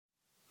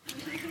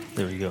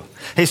There you go.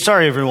 Hey,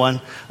 sorry,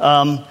 everyone.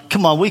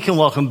 Come on, we can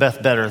welcome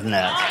Beth better than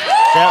that.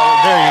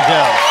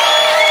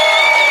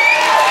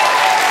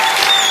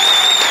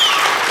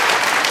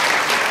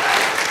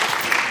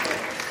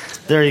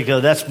 There you go.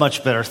 That's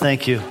much better.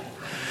 Thank you.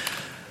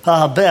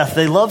 Beth,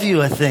 they love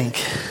you, I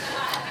think.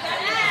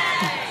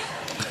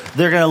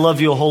 They're going to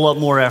love you a whole lot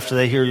more after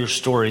they hear your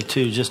story,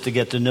 too, just to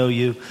get to know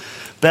you.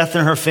 Beth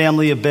and her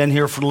family have been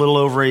here for a little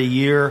over a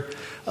year.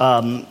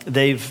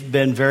 They've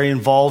been very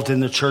involved in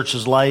the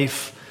church's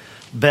life.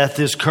 Beth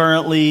is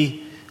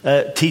currently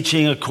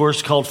teaching a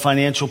course called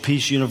Financial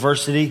Peace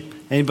University.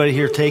 Anybody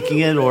here taking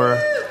it?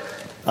 Or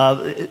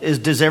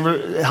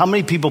how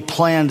many people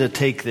plan to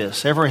take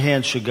this? Every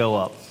hand should go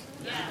up.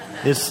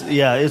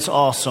 It's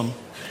awesome.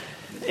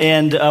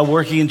 And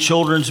working in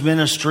children's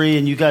ministry,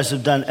 and you guys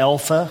have done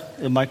Alpha,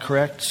 am I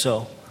correct?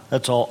 So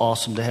that's all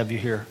awesome to have you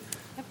here.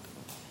 Yep.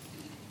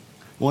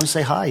 Want to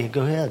say hi?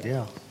 Go ahead,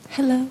 yeah.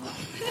 Hello.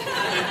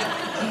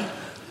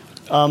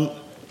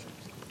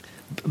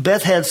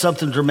 Beth had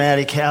something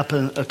dramatic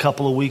happen a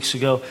couple of weeks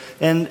ago,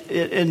 and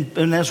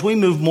as we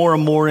move more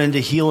and more into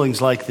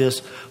healings like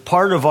this,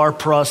 part of our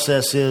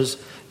process is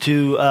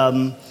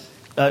to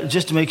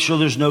just to make sure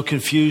there's no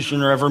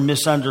confusion or ever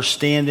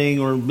misunderstanding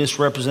or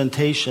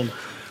misrepresentation.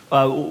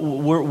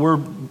 We're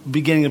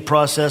beginning the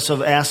process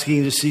of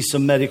asking to see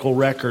some medical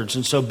records,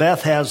 and so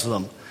Beth has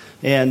them,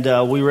 and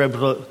we were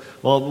able to.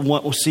 Well,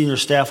 one of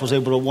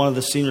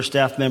the senior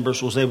staff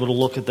members was able to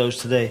look at those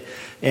today,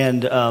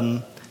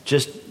 and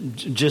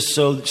just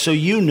so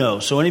you know,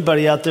 so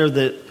anybody out there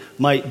that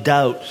might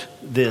doubt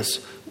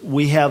this,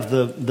 we have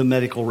the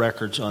medical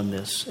records on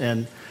this.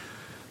 And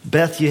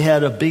Beth, you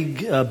had a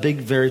big,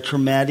 very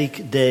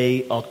traumatic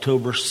day,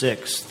 October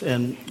 6th.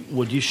 And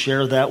would you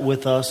share that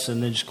with us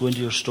and then just go into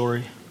your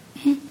story?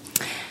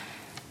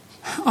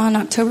 Mm-hmm. On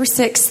October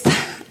 6th,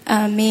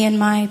 me and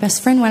my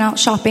best friend went out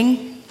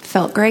shopping.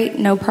 Felt great,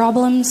 no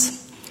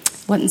problems.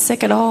 Wasn't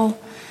sick at all.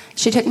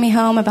 She took me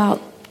home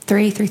about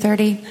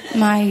 3:30.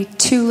 My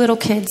 2 little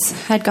kids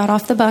had got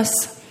off the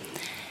bus,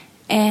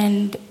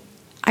 and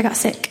I got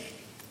sick.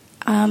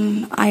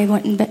 I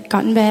went and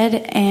got in bed,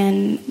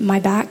 and my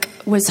back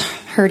was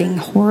hurting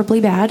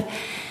horribly bad.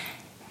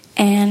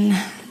 And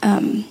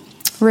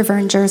River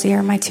and Jersey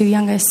are my 2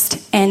 youngest,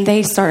 and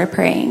they started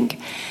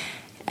praying.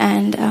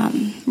 And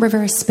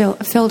River is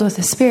filled with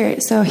the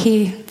Spirit, so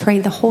he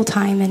prayed the whole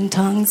time in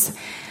tongues,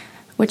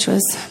 which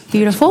was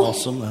beautiful.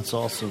 That's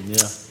awesome,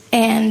 yeah.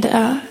 And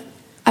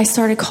I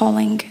started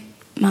calling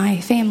my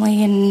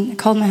family and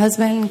called my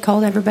husband,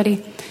 called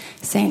everybody,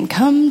 saying,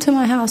 come to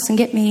my house and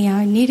get me.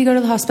 I need to go to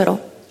the hospital.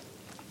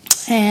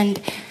 And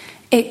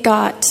it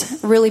got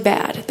really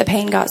bad. The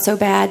pain got so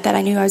bad that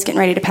I knew I was getting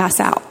ready to pass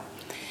out.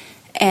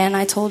 And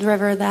I told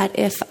River that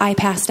if I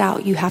passed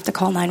out, you have to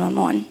call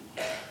 911.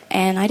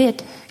 And I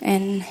did.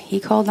 And he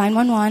called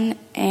 911,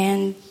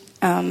 and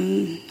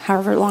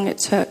however long it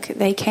took,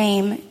 they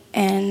came,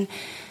 and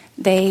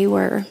they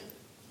were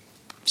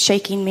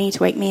shaking me to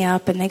wake me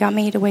up, and they got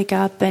me to wake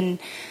up, and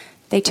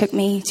they took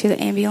me to the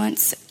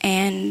ambulance,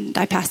 and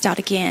I passed out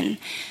again.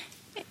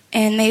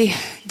 And they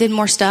did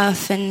more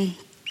stuff and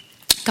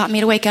got me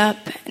to wake up,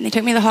 and they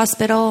took me to the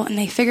hospital, and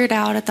they figured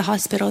out at the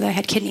hospital that I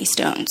had kidney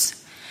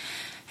stones.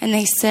 And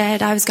they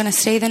said I was going to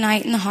stay the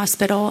night in the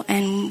hospital,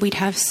 and we'd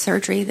have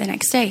surgery the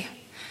next day.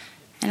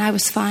 And I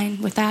was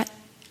fine with that.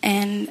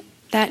 And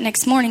that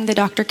next morning, the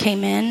doctor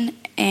came in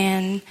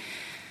and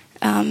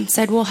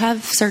said, we'll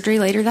have surgery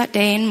later that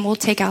day, and we'll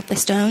take out the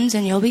stones,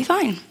 and you'll be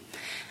fine.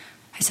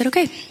 I said,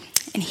 okay.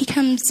 And he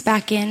comes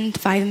back in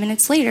 5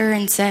 minutes later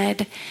and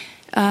said,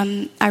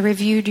 I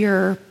reviewed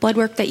your blood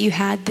work that you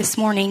had this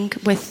morning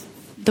with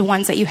the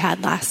ones that you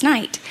had last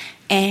night,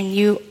 and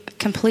you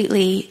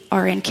completely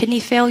are in kidney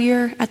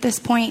failure at this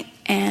point,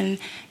 and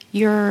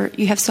you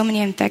have so many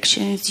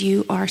infections,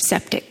 you are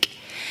septic,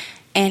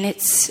 and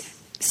it's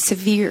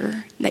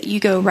severe that you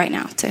go right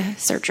now to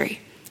surgery.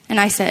 And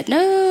I said,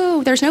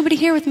 no, there's nobody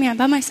here with me. I'm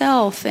by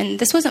myself, and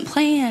this wasn't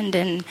planned.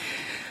 And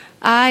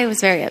I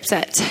was very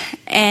upset.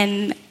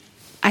 And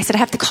I said, I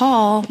have to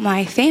call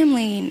my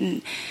family,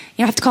 and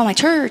I have to call my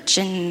church.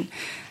 And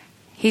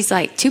he's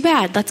like, too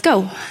bad, let's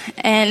go.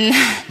 And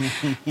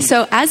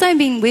so as I'm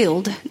being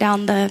wheeled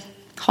down the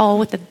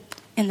hall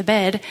in the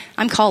bed,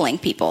 I'm calling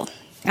people.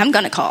 I'm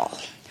going to call.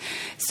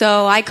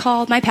 So I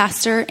called my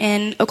pastor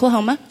in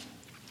Oklahoma,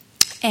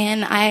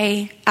 and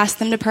I asked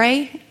them to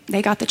pray.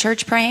 They got the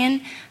church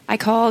praying. I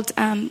called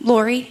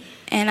Lori,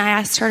 and I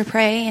asked her to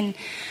pray, and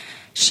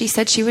she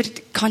said she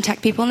would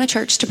contact people in the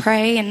church to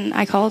pray, and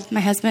I called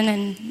my husband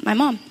and my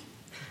mom.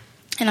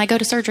 And I go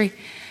to surgery,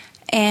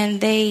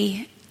 and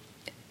they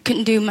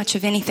couldn't do much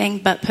of anything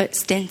but put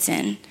stents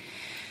in.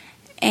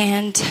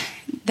 And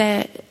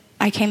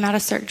I came out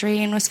of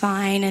surgery and was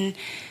fine, and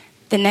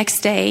the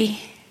next day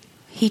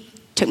he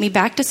took me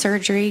back to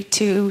surgery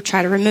to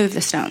try to remove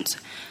the stones.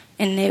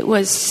 And I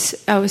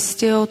was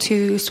still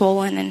too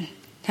swollen and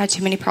had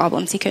too many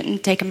problems. He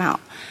couldn't take them out.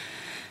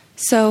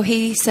 So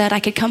he said I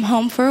could come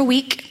home for a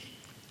week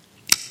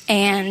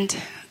and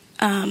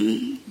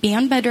be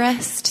on bed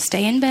rest,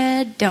 stay in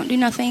bed, don't do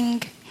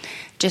nothing.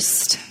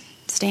 just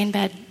stay in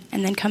bed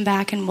and then come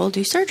back and we'll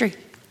do surgery.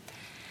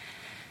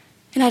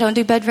 And I don't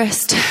do bed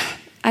rest.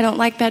 I don't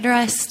like bed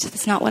rest.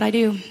 That's not what I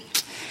do.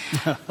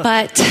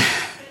 But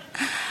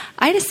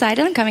I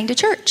decided I'm coming to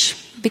church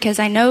because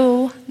I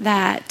know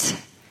that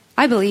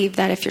I believe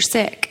that if you're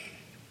sick,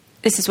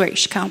 this is where you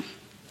should come.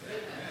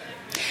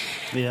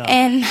 Yeah.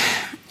 And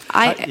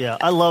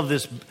I love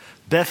this.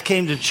 Beth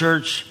came to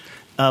church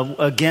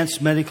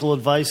against medical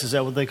advice. Is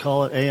that what they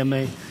call it?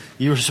 AMA.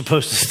 You were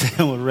supposed to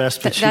stay on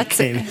rest, but you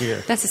came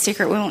here. That's a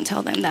secret. We won't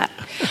tell them that.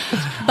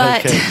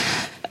 But,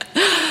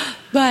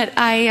 but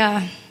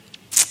I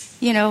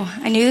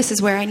knew this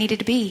is where I needed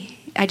to be.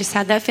 I just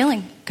had that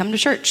feeling. Come to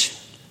church.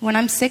 When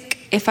I'm sick,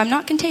 if I'm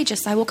not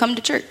contagious, I will come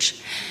to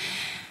church.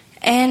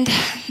 And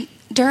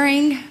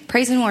during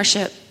praise and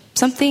worship,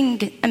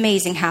 something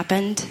amazing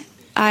happened.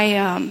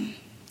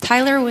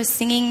 Tyler was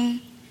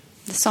singing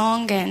the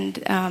song,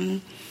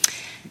 and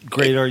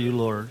Great Are You,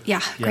 Lord.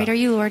 Yeah, Great Are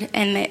You, Lord.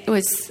 And it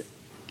was,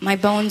 my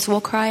bones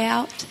will cry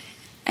out.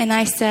 And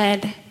I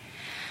said,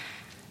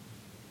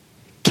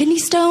 kidney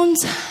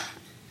stones,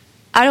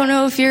 I don't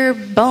know if you're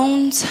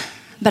bones,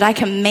 but I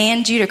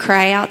command you to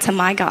cry out to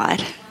my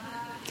God.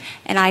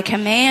 And I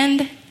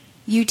command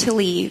you to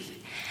leave.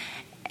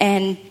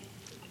 And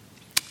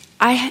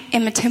I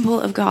am a temple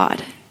of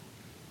God.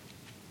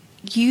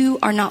 You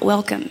are not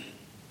welcome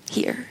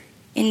here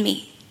in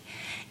me.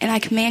 And I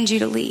command you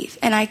to leave.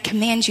 And I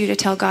command you to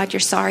tell God you're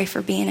sorry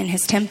for being in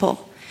his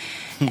temple.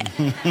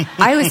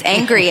 I was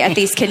angry at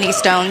these kidney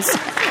stones.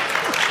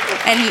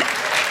 And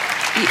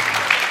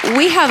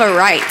we have a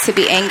right to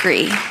be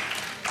angry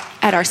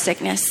at our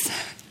sickness.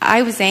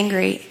 I was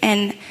angry.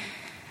 And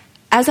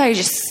as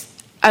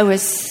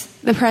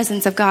the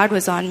presence of God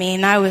was on me,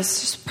 and I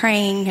was just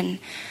praying, and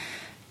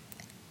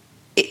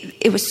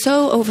it was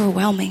so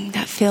overwhelming,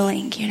 that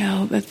feeling,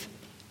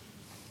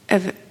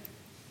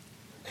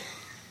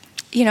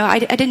 I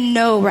didn't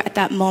know at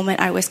that moment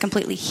I was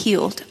completely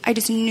healed. I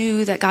just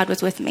knew that God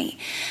was with me.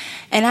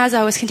 And as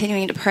I was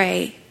continuing to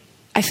pray,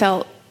 I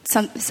felt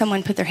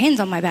someone put their hands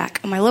on my back,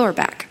 on my lower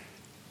back,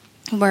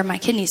 where my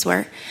kidneys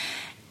were.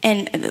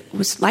 And it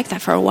was like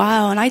that for a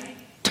while. And I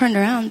turned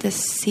around to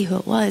see who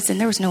it was, and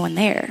there was no one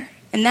there.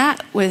 And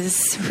that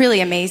was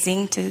really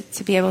amazing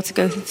to be able to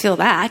go feel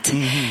that.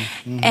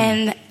 Mm-hmm, mm-hmm.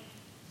 And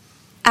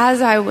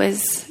as I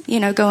was,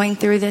 going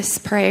through this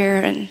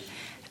prayer, and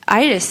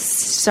I just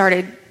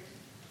started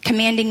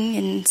commanding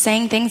and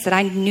saying things that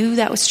I knew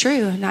that was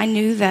true. And I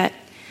knew that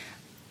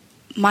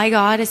my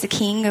God is a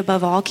king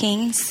above all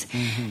kings.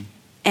 Mm-hmm.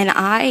 And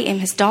I am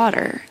his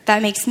daughter.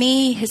 That makes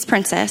me his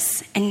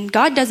princess. And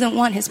God doesn't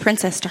want his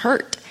princess to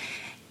hurt.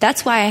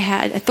 That's why I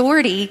had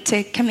authority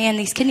to command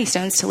these kidney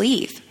stones to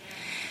leave.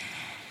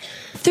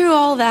 Through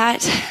all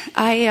that,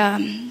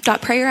 I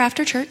got prayer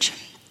after church.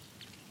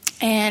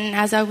 And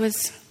as I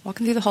was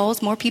walking through the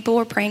halls, more people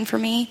were praying for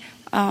me.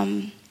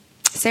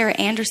 Sarah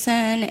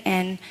Anderson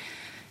and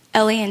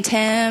Ellie and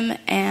Tim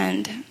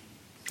and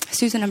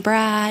Susan and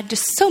Brad,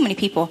 just so many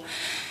people.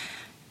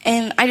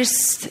 And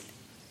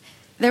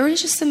there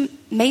was just some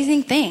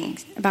amazing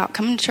things about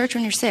coming to church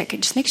when you're sick.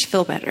 It just makes you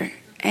feel better.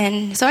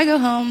 And so I go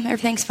home,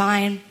 everything's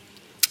fine.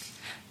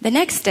 The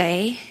next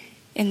day,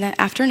 in the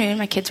afternoon,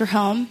 my kids were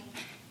home.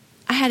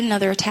 I had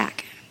another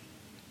attack.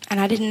 And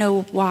I didn't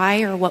know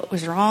why or what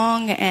was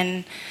wrong.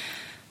 And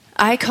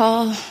I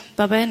call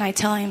Bubba and I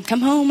tell him,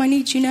 come home, I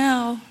need you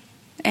now.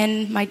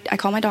 And I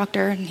call my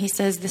doctor and he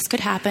says, this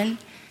could happen.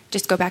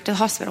 Just go back to the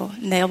hospital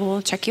and they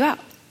will check you out.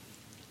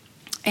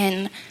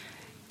 And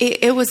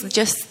it was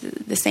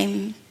just the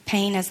same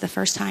pain as the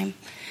first time.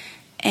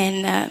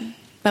 And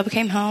Bubba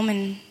came home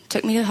and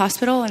took me to the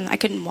hospital, and I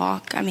couldn't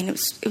walk. I mean, it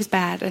was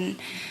bad. And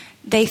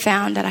they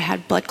found that I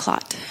had blood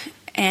clot.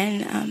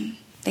 And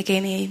they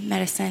gave me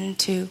medicine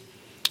to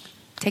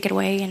take it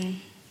away, and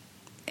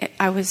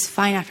I was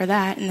fine after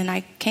that. And then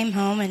I came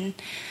home and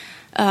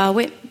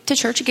went to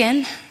church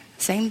again.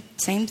 Same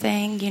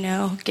thing,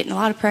 getting a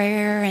lot of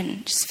prayer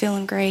and just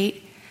feeling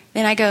great.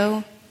 Then I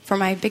go for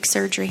my big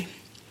surgery.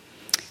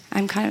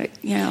 I'm kind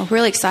of,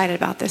 really excited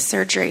about this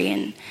surgery.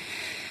 And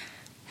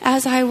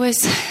as I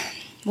was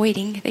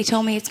waiting, they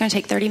told me it's going to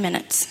take 30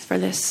 minutes for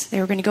this. They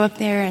were going to go up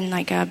there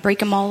and break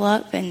them all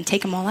up and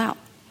take them all out.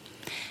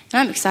 And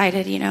I'm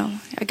excited,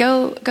 I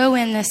go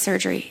in this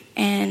surgery,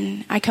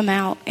 and I come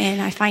out and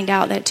I find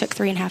out that it took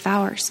 3.5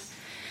 hours.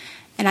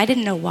 And I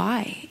didn't know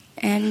why.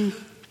 And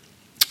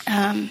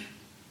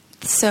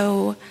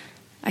so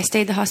I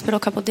stayed at the hospital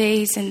a couple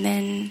days, and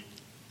then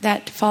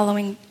that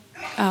following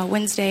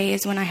Wednesday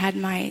is when I had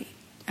my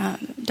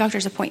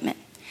doctor's appointment.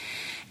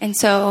 And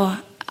so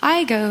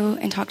I go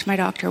and talk to my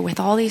doctor with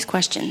all these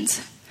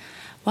questions.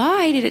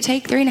 Why did it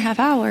take 3.5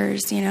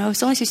 hours?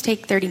 It's only supposed to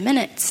take 30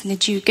 minutes.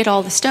 Did you get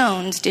all the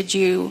stones? Did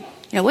you,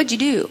 what'd you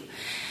do?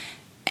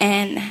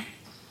 And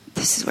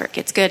this is where it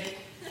gets good.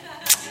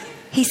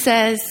 He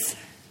says,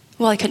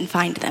 well, I couldn't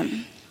find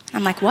them.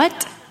 I'm like,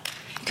 what?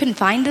 Couldn't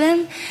find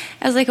them?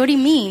 I was like, what do you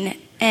mean?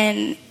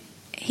 And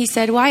he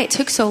said, why it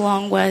took so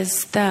long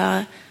was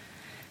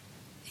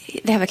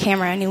they have a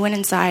camera, and he went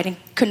inside and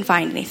couldn't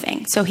find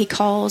anything. So he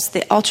calls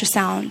the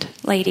ultrasound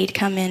lady to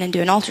come in and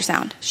do an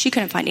ultrasound. She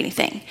couldn't find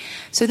anything.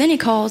 So then he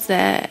calls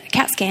the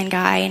CAT scan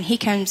guy, and he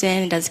comes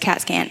in and does a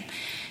CAT scan.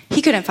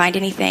 He couldn't find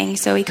anything.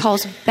 So he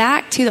calls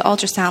back to the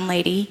ultrasound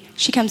lady.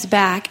 She comes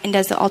back and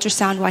does the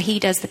ultrasound while he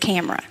does the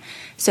camera.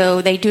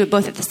 So they do it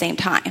both at the same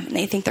time, and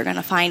they think they're going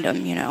to find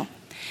him, you know.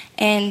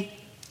 And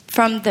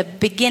from the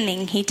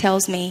beginning, he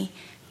tells me,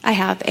 I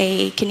have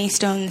a kidney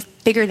stone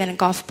bigger than a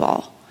golf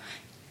ball.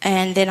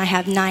 And then I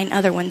have 9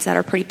 other ones that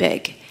are pretty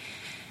big.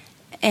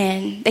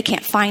 And they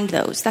can't find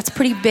those. That's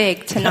pretty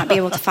big to not be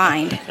able to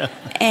find.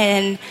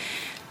 And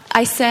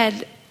I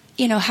said,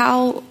 you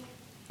know,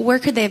 where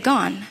could they have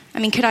gone? I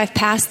mean, could I have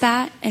passed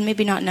that and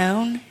maybe not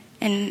known?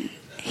 And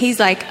he's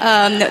like,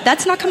 no,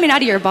 that's not coming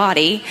out of your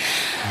body.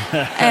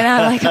 And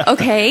I'm like,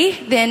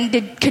 okay,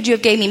 then could you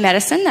have gave me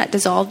medicine that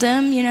dissolved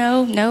them? You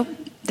know, nope,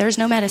 there's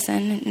no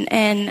medicine.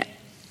 And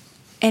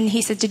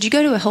he said, did you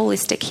go to a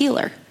holistic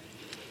healer?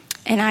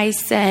 And I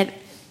said,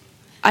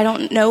 I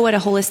don't know what a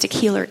holistic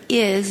healer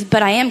is,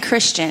 but I am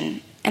Christian,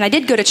 and I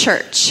did go to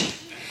church.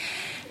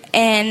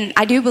 And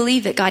I do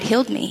believe that God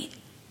healed me.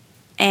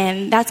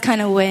 And that's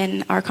kind of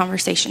when our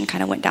conversation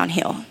kind of went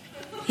downhill.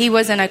 He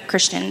wasn't a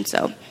Christian,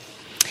 so.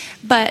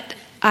 But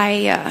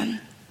I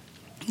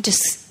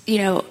just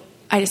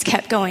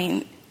kept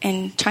going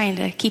and trying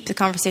to keep the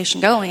conversation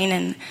going.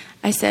 And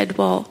I said,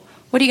 well,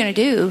 what are you going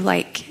to do?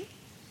 Like,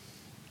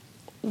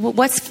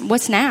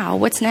 what's now?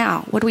 What's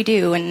now? What do we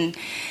do? And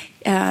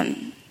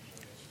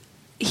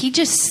he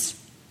just,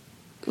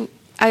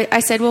 I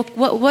said, well,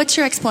 what's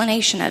your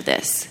explanation of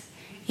this?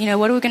 You know,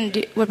 what are we going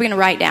to do? What are we going to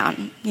write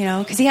down? You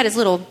know, because he had his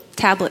little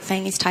tablet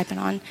thing he's typing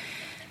on.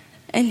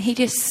 And he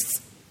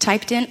just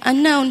typed in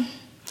unknown.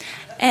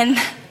 And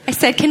I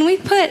said, can we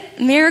put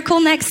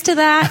miracle next to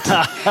that?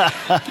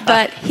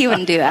 But he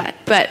wouldn't do that.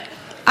 But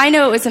I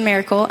know it was a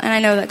miracle, and I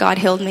know that God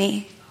healed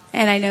me.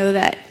 And I know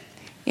that,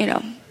 you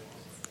know,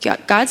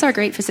 God's our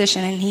great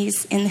physician, and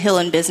he's in the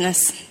healing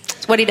business.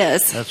 It's what he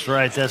does. That's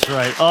right. That's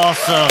right.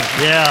 Awesome.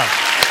 Yeah.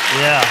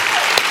 Yeah.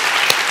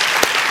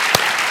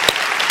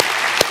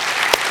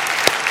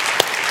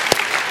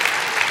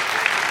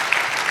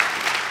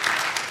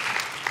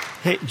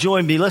 Hey,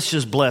 join me. Let's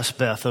just bless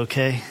Beth,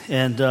 okay?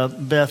 And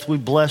Beth, we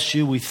bless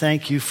you. We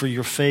thank you for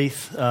your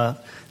faith.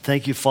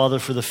 Thank you, Father,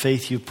 for the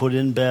faith you put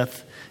in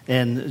Beth,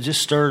 and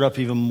just stir it up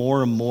even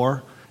more and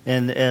more.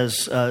 And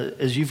as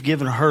you've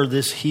given her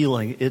this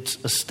healing, it's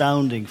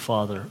astounding,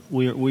 Father.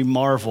 We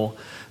marvel,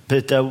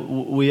 but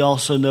we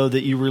also know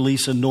that you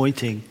release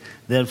anointing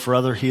then for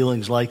other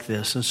healings like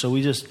this. And so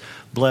we just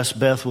bless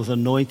Beth with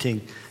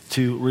anointing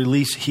to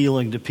release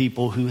healing to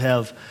people who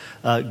have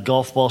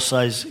golf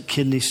ball-sized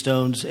kidney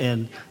stones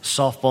and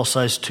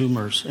softball-sized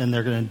tumors, and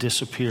they're going to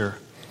disappear.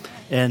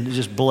 And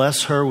just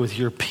bless her with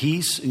your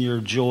peace and your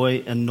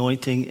joy,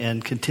 anointing,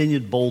 and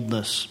continued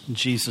boldness. In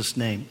Jesus'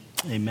 name,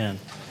 amen.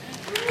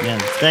 Amen.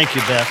 Thank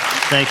you, Beth.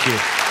 Thank you.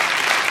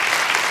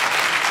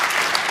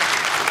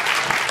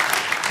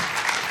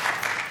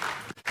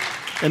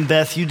 And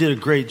Beth, you did a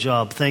great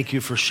job. Thank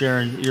you for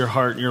sharing your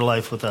heart and your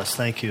life with us.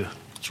 Thank you.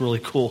 It's really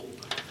cool.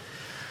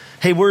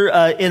 Hey, we're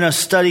in a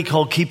study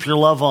called Keep Your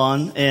Love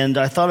On, and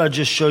I thought I'd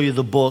just show you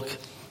the book.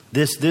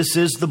 This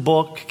is the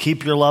book,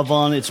 Keep Your Love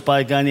On. It's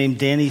by a guy named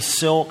Danny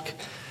Silk.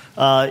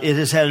 It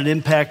has had an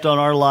impact on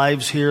our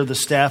lives here. The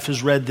staff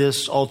has read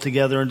this all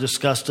together and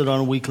discussed it on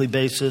a weekly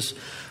basis.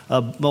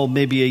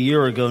 Maybe a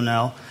year ago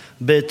now.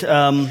 But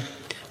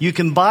you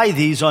can buy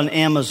these on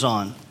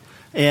Amazon.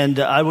 And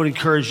I would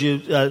encourage you,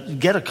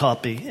 get a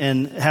copy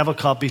and have a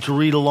copy to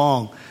read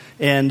along.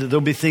 And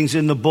there'll be things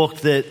in the book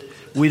that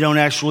we don't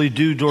actually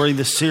do during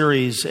the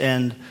series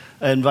and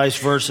vice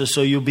versa.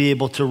 So you'll be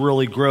able to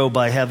really grow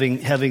by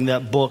having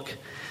that book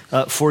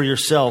for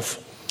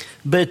yourself.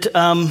 But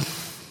I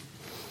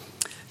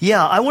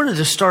wanted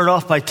to start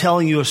off by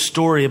telling you a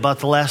story about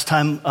the last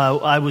time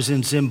I was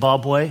in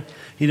Zimbabwe.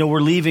 You know,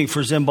 we're leaving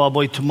for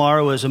Zimbabwe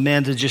tomorrow, as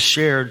Amanda just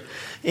shared.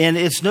 And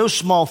it's no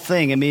small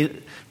thing. I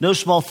mean, no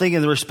small thing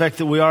in the respect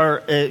that we are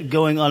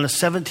going on a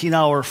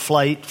 17-hour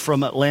flight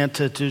from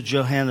Atlanta to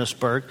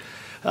Johannesburg.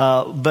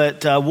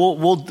 But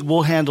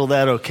we'll handle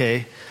that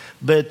okay.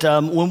 But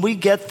when we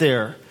get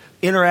there,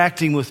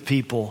 interacting with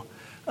people,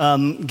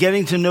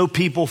 getting to know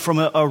people from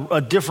a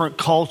different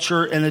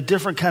culture and a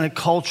different kind of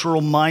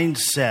cultural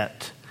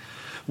mindset,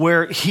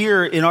 where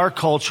here in our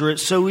culture,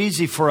 it's so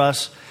easy for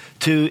us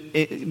to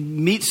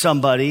meet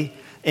somebody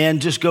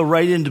and just go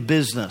right into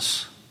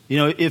business. You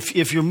know,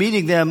 if you're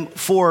meeting them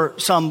for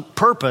some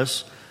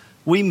purpose,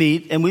 we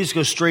meet and we just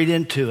go straight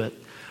into it.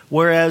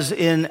 Whereas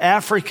in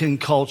African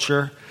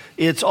culture,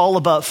 it's all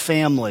about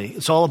family.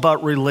 It's all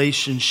about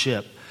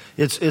relationship.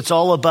 It's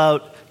all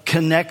about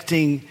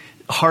connecting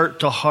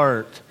heart to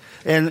heart.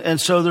 And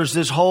so there's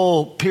this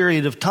whole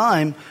period of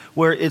time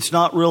where it's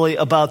not really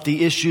about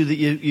the issue that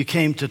you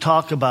came to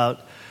talk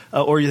about,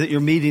 or that you're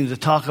meeting to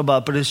talk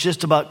about, but it's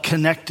just about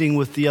connecting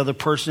with the other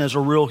person as a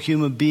real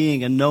human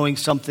being and knowing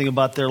something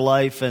about their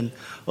life and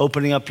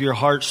opening up your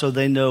heart so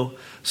they know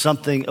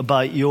something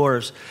about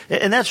yours.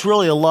 And that's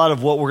really a lot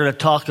of what we're going to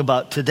talk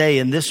about today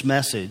in this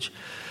message.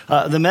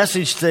 The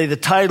message today, the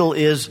title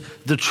is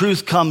The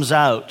Truth Comes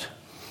Out.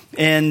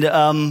 And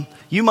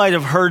you might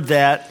have heard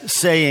that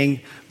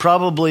saying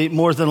probably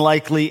more than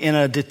likely in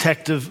a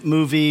detective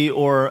movie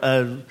or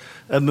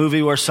a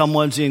movie where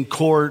someone's in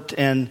court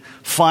and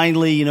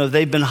finally,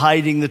 they've been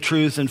hiding the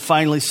truth and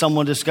finally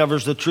someone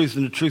discovers the truth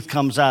and the truth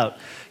comes out.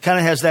 Kind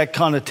of has that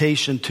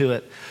connotation to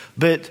it.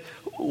 But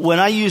when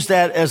I use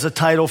that as a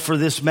title for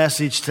this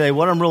message today,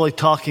 what I'm really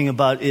talking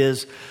about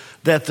is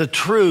that the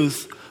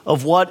truth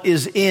of what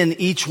is in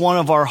each one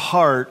of our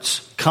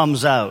hearts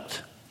comes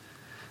out.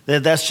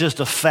 That's just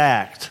a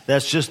fact.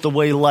 That's just the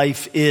way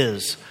life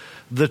is.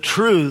 The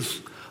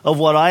truth of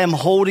what I am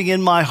holding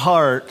in my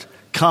heart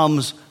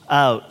comes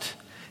out.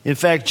 In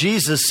fact,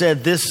 Jesus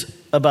said this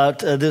about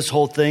this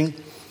whole thing.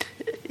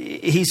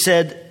 He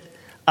said,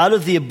 out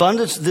of the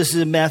abundance, this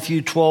is in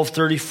Matthew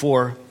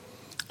 12:34,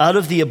 out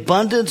of the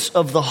abundance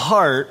of the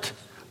heart,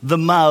 the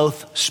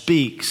mouth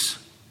speaks.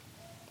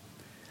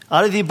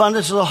 Out of the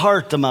abundance of the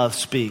heart, the mouth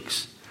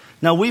speaks.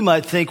 Now, we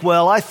might think,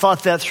 well, I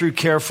thought that through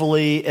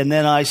carefully, and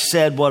then I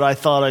said what I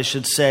thought I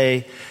should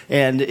say,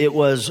 and it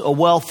was a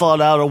well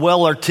thought out, a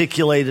well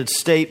articulated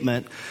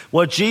statement.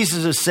 What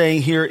Jesus is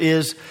saying here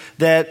is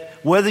that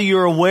whether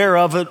you're aware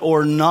of it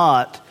or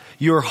not,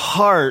 your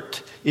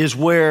heart is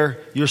where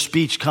your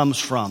speech comes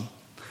from.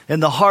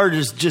 And the heart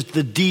is just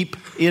the deep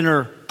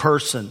inner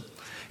person.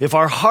 If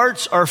our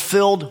hearts are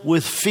filled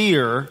with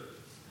fear,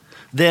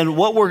 then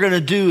what we're going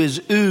to do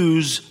is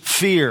ooze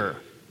fear.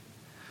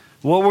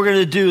 What we're going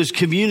to do is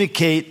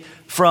communicate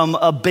from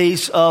a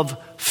base of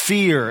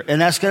fear. And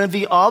that's going to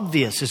be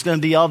obvious. It's going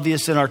to be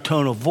obvious in our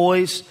tone of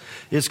voice.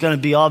 It's going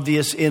to be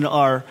obvious in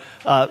our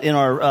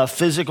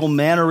physical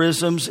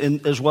mannerisms,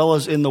 as well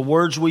as in the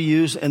words we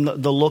use and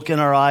the look in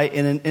our eye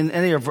and in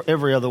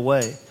every other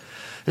way.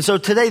 And so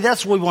today,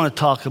 that's what we want to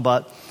talk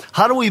about.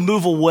 How do we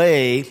move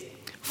away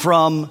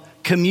from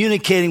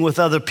communicating with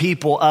other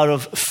people out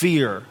of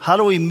fear? How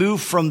do we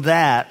move from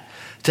that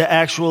to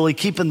actually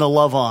keeping the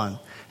love on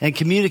and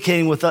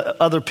communicating with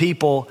other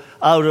people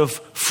out of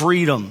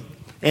freedom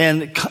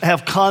and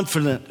have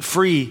confident,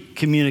 free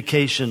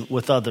communication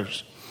with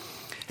others?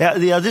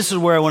 Yeah, this is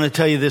where I want to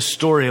tell you this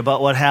story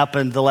about what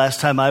happened the last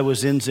time I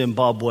was in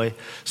Zimbabwe.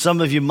 Some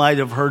of you might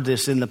have heard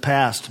this in the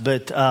past,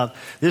 but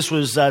this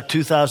was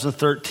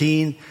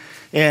 2013.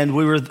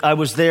 And I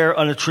was there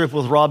on a trip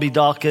with Robbie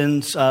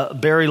Dawkins,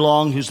 Barry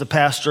Long, who's the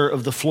pastor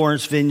of the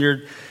Florence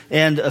Vineyard,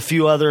 and a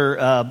few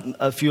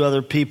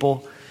other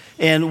people.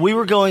 And we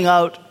were going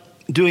out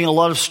doing a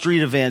lot of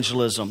street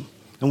evangelism.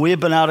 And we had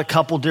been out a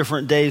couple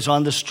different days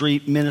on the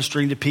street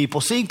ministering to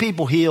people, seeing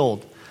people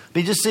healed. I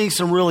mean, just seeing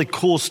some really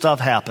cool stuff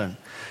happen.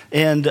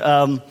 And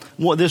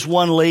this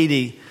one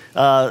lady,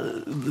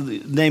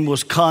 the name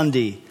was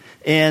Condi,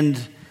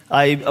 and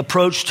I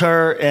approached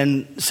her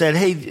and said,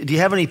 hey, do you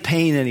have any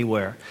pain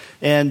anywhere?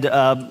 And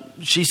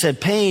she said,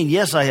 pain?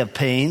 Yes, I have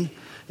pain.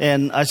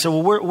 And I said,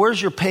 well,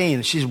 where's your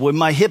pain? She said, well,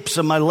 my hips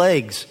and my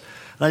legs.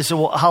 And I said,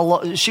 well, how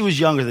long? She was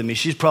younger than me.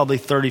 She's probably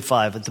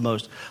 35 at the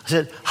most. I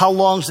said, how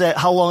long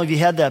have you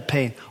had that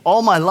pain?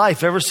 All my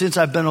life, ever since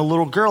I've been a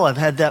little girl, I've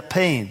had that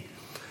pain.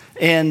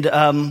 And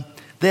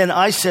then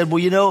I said,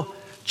 well,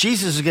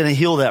 Jesus is going to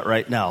heal that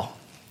right now.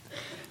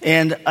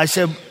 And I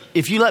said,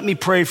 if you let me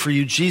pray for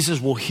you,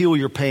 Jesus will heal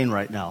your pain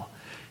right now.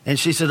 And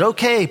she said,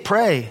 okay,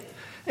 pray.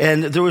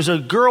 And there was a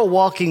girl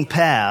walking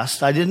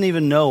past. I didn't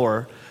even know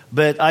her.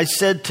 But I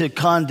said to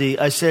Condi,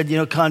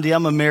 Condi,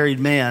 I'm a married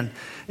man,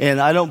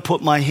 and I don't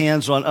put my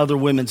hands on other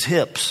women's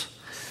hips.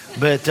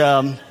 But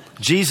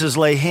Jesus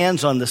lay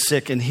hands on the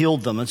sick and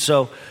healed them. And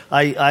so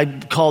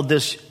I called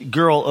this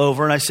girl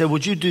over, and I said,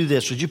 would you do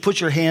this? Would you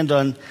put your hand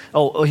on...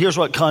 Oh, here's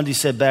what Condi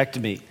said back to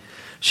me.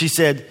 She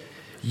said,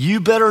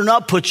 you better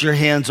not put your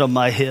hands on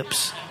my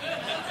hips.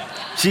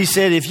 She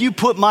said, if you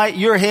put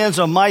your hands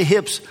on my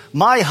hips,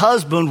 my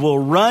husband will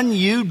run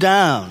you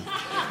down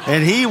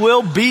and he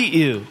will beat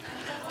you.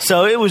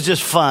 So it was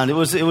just fun. It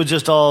was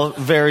just all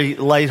very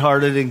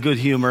lighthearted and good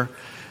humor.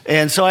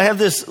 And so I have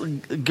this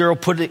girl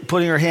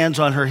putting her hands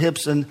on her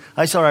hips, and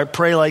I said, all right,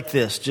 pray like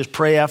this. Just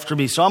pray after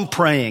me. So I'm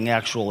praying,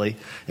 actually,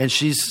 and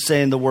she's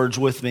saying the words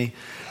with me.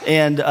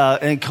 And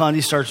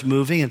Condi starts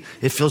moving, and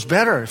it feels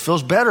better. It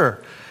feels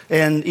better.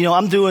 And,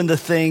 I'm doing the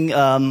thing,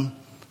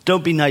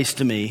 don't be nice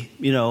to me,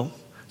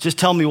 just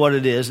tell me what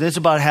it is. And it's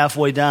about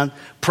halfway down.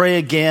 Pray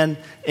again,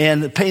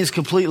 and the pain's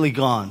completely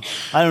gone.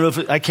 I don't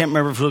know I can't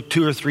remember if it was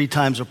 2 or 3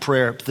 times a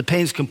prayer, but the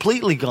pain's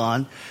completely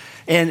gone.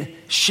 And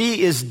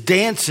she is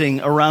dancing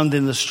around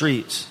in the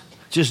streets,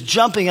 just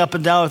jumping up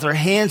and down with her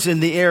hands in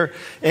the air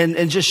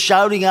and just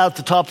shouting out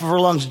the top of her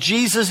lungs,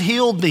 Jesus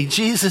healed me,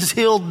 Jesus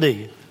healed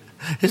me.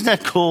 Isn't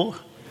that cool?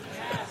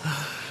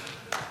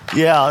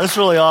 Yeah, that's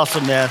really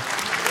awesome, man.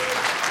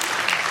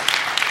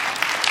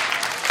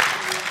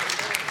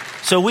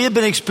 So we have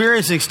been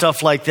experiencing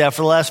stuff like that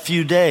for the last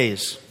few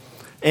days.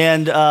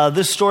 And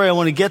this story I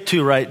want to get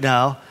to right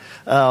now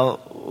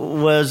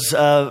was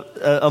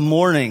a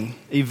morning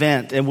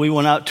event, and we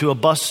went out to a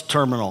bus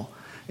terminal.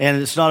 And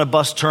it's not a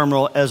bus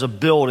terminal as a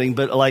building,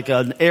 but like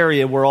an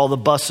area where all the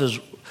buses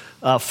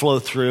flow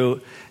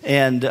through.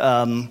 And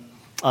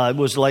it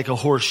was like a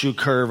horseshoe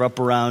curve up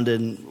around,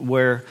 and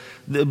where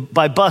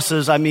by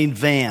buses I mean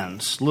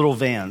vans, little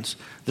vans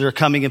that are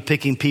coming and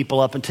picking people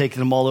up and taking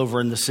them all over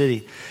in the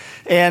city.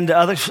 And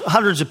there's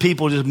hundreds of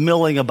people just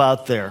milling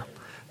about there.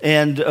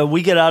 And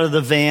we get out of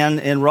the van,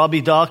 and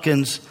Robbie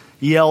Dawkins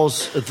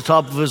yells at the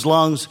top of his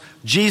lungs,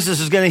 "Jesus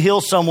is going to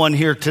heal someone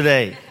here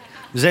today.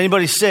 Is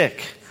anybody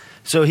sick?"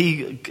 So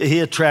he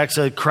attracts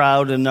a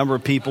crowd, a number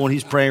of people, and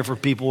he's praying for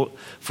people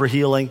for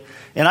healing.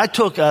 And I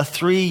took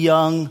 3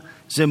 young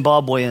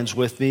Zimbabweans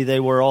with me. They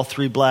were all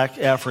 3 black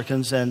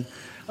Africans, and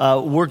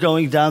we're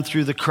going down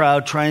through the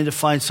crowd trying to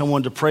find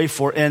someone to pray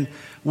for. And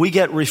we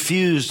get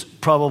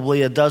refused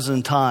probably a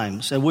dozen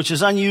times, which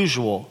is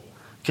unusual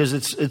because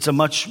it's a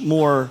much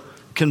more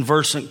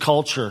conversant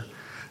culture.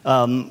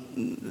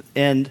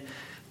 And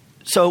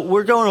so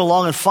we're going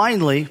along, and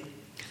finally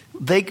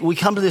we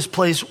come to this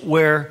place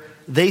where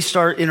they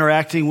start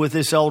interacting with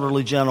this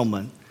elderly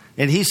gentleman,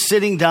 and he's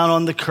sitting down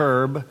on the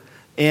curb,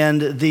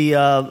 and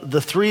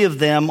the 3 of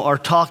them are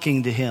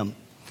talking to him,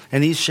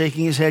 and he's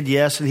shaking his head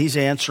yes, and he's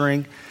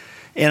answering.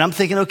 And I'm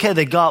thinking, okay,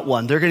 they got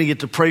one. They're going to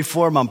get to pray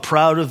for him. I'm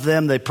proud of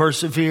them. They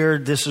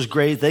persevered. This is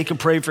great. They can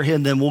pray for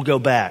him, then we'll go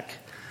back.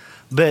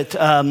 But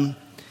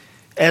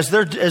as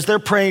they're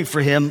praying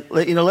for him,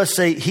 let's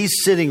say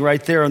he's sitting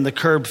right there on the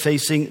curb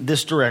facing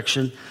this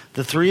direction.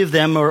 The 3 of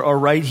them are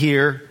right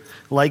here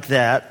like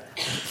that.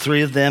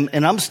 3 of them,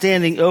 and I'm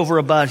standing over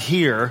about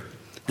here,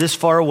 this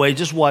far away,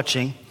 just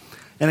watching.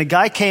 And a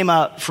guy came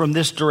out from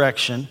this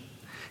direction.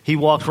 He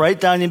walked right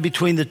down in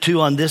between the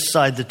 2 on this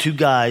side, the 2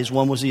 guys.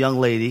 One was a young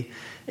lady,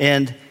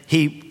 and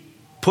he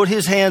put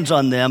his hands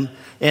on them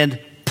and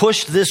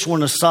pushed this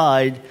one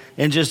aside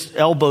and just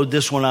elbowed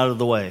this one out of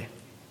the way,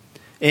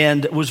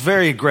 and was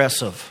very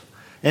aggressive.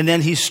 And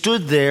then he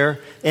stood there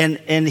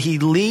and he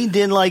leaned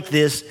in like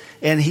this,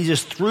 and he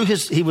just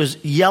he was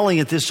yelling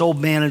at this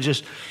old man and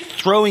just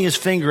throwing his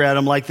finger at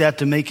him like that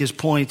to make his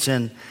points,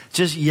 and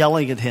just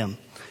yelling at him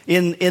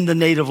in the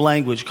native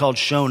language called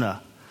Shona.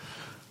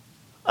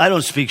 I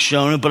don't speak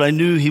Shona, but I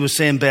knew he was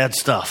saying bad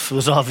stuff. It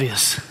was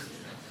obvious.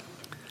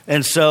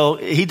 And so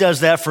he does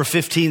that for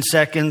 15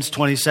 seconds,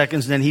 20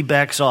 seconds, and then he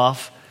backs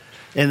off,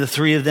 and the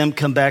 3 of them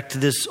come back to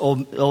this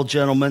old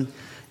gentleman.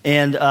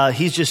 And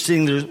he's just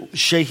sitting there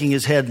shaking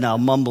his head now,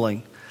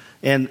 mumbling.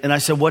 And I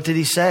said, "What did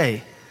he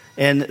say?"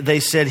 And they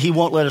said, "He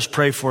won't let us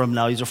pray for him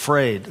now. He's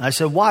afraid." I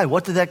said, "Why?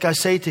 What did that guy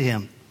say to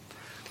him?"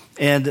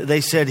 And they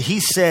said, "He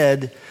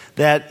said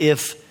that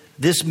if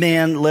this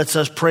man lets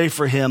us pray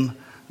for him,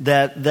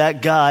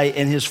 that guy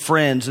and his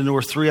friends," and there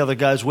were 3 other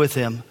guys with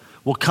him,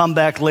 "will come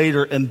back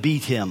later and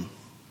beat him.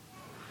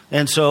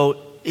 And so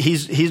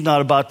he's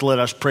not about to let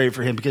us pray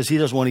for him because he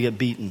doesn't want to get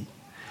beaten."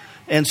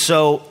 And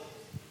so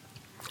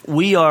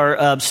we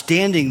are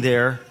standing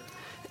there,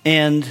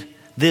 and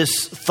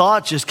this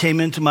thought just came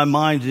into my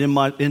mind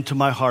and into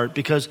my heart,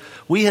 because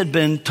we had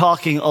been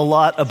talking a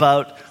lot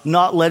about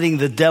not letting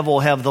the devil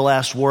have the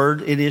last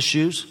word in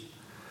issues.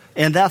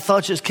 And that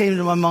thought just came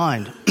into my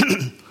mind.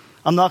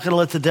 I'm not going to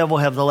let the devil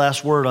have the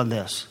last word on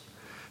this.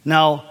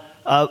 Now,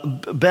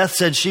 Beth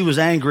said she was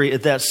angry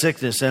at that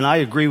sickness, and I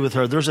agree with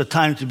her. There's a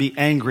time to be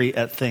angry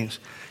at things.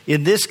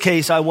 In this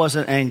case, I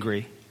wasn't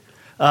angry.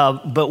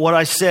 But what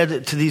I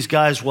said to these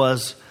guys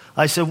was,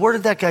 I said, "Where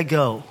did that guy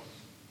go?"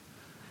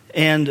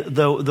 And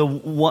the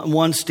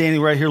one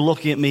standing right here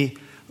looking at me,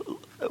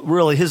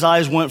 really, his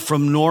eyes went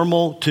from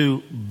normal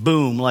to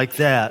boom, like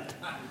that.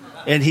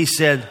 And he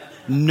said,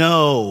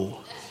 "No."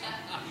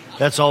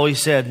 That's all he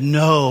said,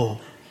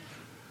 "No."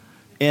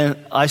 And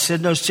I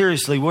said, "No,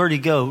 seriously, where'd he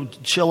go?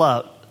 Chill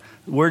out.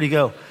 Where'd he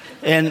go?"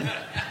 And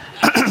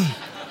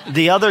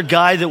the other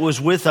guy that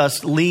was with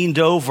us leaned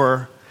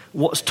over,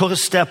 took a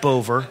step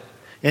over,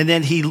 and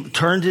then he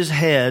turned his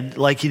head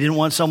like he didn't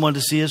want someone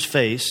to see his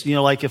face.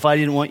 Like if I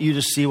didn't want you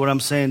to see what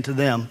I'm saying to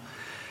them.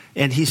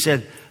 And he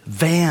said,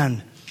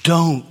 "Van,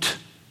 don't."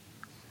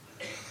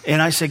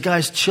 And I said,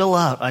 "Guys, chill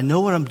out. I know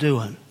what I'm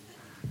doing."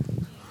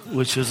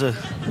 Which was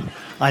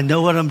I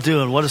know what I'm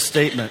doing. What a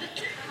statement.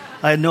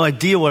 I had no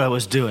idea what I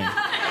was doing.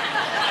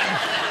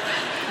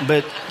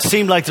 But it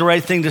seemed like the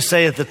right thing to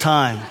say at the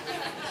time.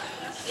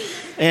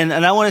 And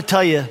I want to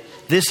tell you,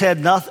 this had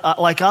nothing,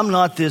 I'm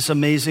not this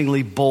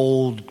amazingly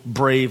bold,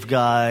 brave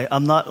guy.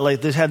 I'm not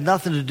this had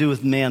nothing to do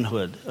with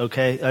manhood,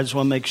 okay? I just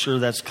want to make sure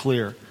that's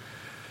clear. It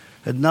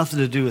had nothing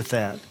to do with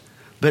that.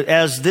 But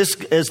as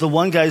the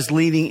one guy's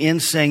leaning in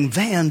saying,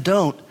 "Van,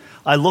 don't,"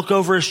 I look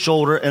over his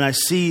shoulder and I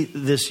see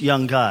this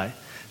young guy.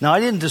 Now, I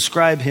didn't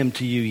describe him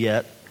to you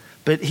yet,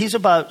 but he's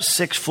about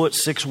 6 foot,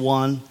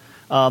 6'1",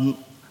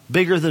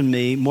 bigger than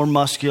me, more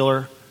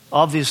muscular,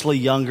 obviously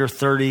younger,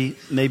 30,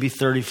 maybe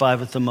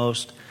 35 at the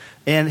most.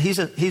 And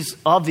he's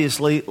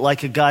obviously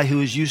like a guy who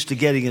is used to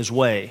getting his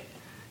way.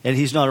 And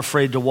he's not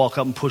afraid to walk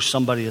up and push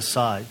somebody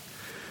aside.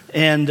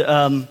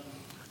 And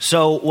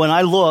so when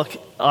I look,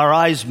 our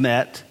eyes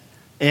met,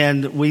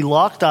 and we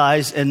locked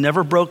eyes and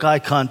never broke eye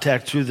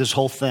contact through this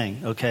whole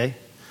thing, okay?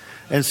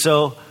 And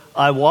so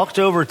I walked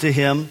over to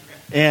him,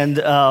 and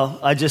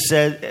I just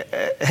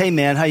said, "Hey,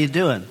 man, how you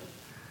doing?"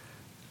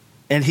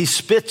 And he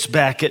spits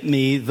back at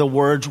me the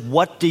words,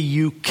 "What do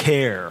you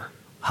care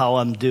how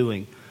I'm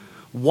doing?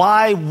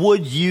 Why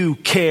would you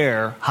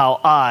care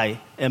how I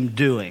am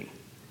doing?"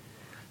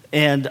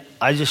 And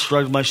I just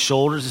shrugged my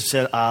shoulders and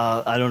said,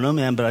 "I don't know,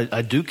 man, but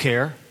I do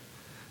care.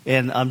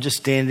 And I'm just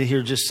standing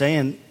here just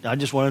saying, I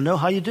just want to know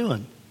how you're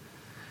doing."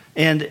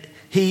 And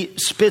he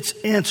spits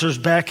answers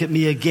back at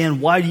me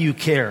again. "Why do you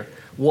care?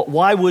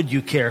 Why would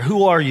you care?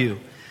 Who are you?"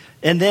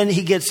 And then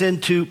he gets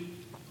into,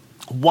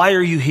 "Why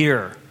are you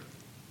here?"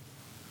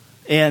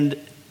 And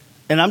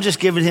I'm just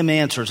giving him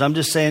answers. I'm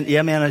just saying,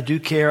 "Yeah, man, I do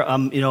care.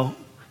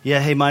 Yeah,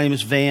 hey, my name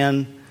is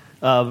Van.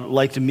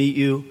 Like to meet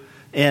you."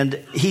 And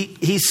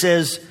he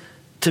says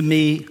to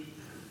me,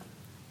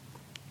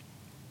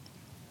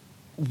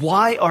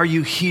 "Why are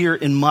you here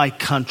in my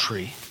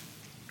country?"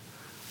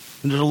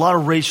 And there's a lot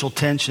of racial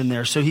tension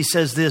there. So he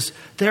says this,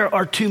 "There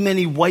are too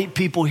many white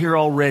people here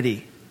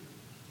already."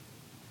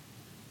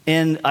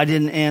 And I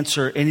didn't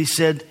answer. And he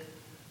said,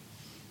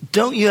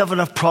 "Don't you have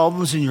enough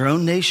problems in your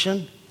own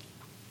nation?"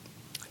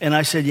 And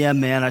I said, "Yeah,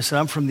 man." I said,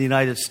 "I'm from the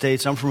United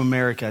States. I'm from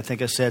America." I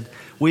think I said,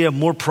 "We have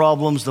more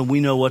problems than we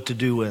know what to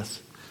do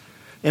with."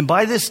 And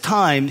by this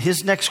time,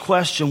 his next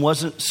question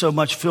wasn't so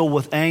much filled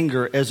with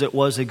anger as it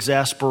was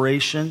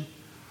exasperation.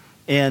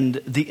 And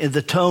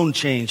the tone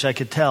changed, I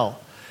could tell.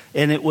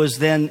 And it was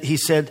then, he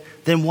said,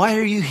 "Then why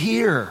are you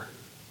here?"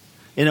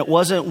 And it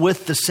wasn't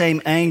with the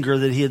same anger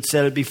that he had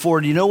said it before.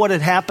 Do you know what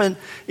had happened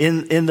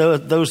in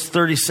those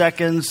 30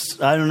 seconds?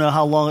 I don't know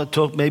how long it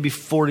took, maybe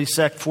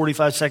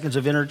 45 seconds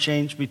of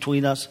interchange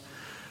between us.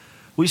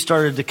 We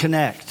started to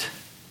connect.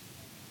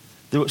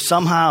 There was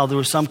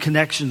some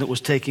connection that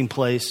was taking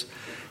place.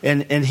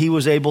 And he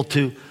was able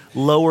to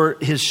lower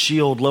his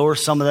shield, lower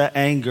some of that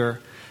anger.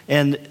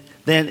 And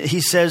then he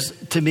says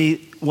to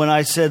me, when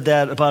I said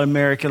that about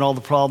America and all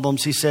the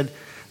problems, he said,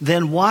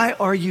 "Then why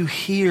are you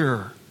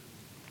here?"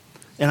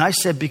 And I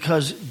said,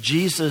 "Because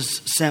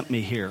Jesus sent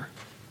me here."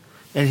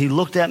 And he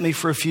looked at me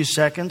for a few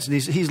seconds, and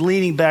he's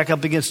leaning back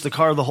up against the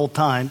car the whole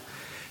time.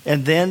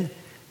 And then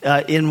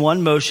in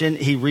one motion,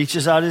 he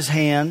reaches out his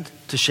hand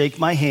to shake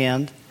my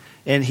hand,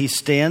 and he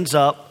stands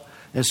up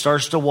and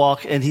starts to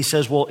walk. And he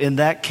says, "Well, in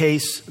that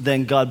case,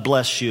 then God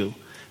bless you."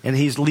 And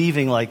he's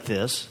leaving like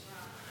this.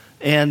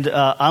 And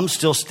I'm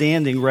still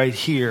standing right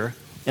here,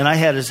 and I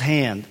had his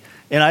hand.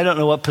 And I don't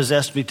know what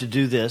possessed me to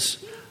do this,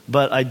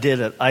 but I did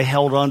it. I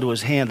held onto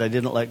his hand. I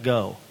didn't let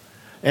go.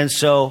 And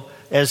so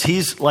as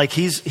he's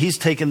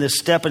taking this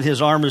step and his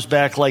arm is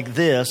back like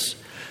this,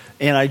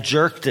 and I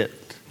jerked it.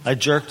 I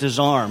jerked his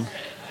arm.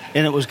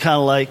 And it was kind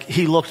of like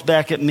he looked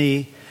back at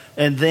me,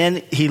 and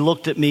then he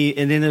looked at me,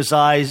 and in his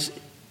eyes,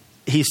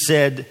 he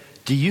said,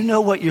 "Do you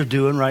know what you're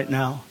doing right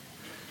now?"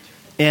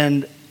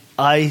 And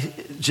I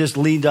just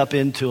leaned up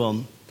into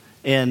him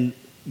and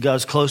got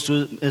as close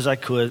to him as I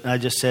could. And I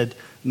just said,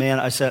 "Man,"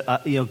 I said,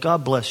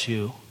 "God bless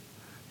you.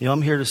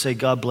 I'm here to say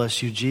God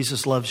bless you.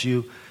 Jesus loves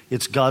you.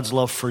 It's God's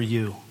love for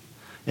you."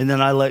 And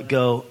then I let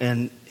go,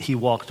 and he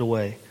walked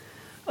away.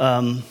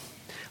 I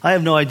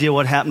have no idea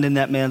what happened in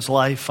that man's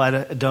life.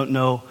 I don't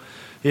know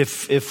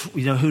if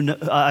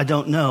I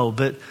don't know.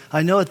 But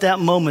I know at that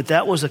moment,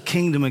 that was a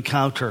kingdom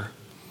encounter.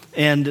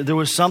 And there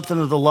was something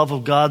of the love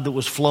of God that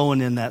was flowing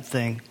in that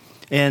thing.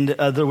 And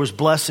there was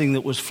blessing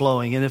that was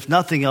flowing. And if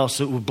nothing else,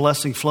 it was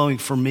blessing flowing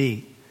for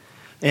me.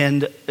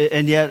 And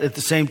yet at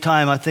the same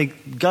time, I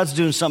think God's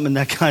doing something in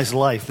that guy's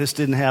life. This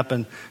didn't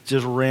happen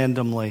just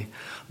randomly.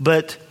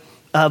 But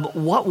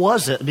what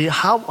was it? I mean,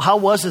 how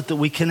was it that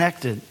we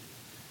connected?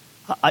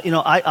 I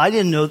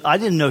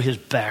didn't know his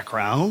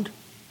background.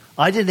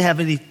 I didn't have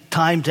any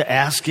time to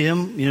ask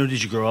him,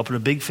 did you grow up in a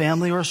big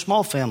family or a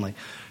small family?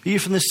 Are you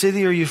from the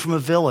city or are you from a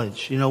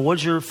village?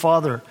 What's your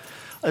father?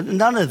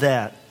 None of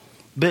that.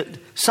 But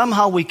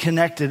somehow we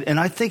connected, and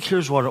I think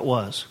here's what it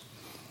was.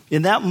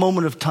 In that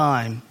moment of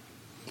time,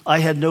 I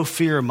had no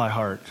fear in my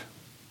heart.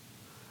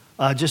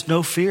 Just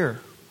no fear.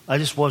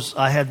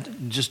 I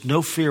had just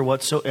no fear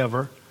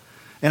whatsoever,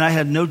 and I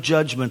had no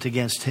judgment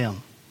against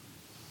him.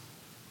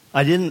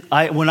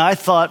 When I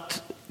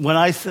thought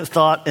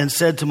and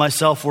said to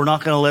myself, we're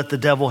not going to let the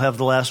devil have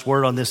the last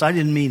word on this, I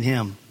didn't mean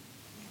him.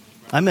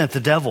 I meant the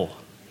devil.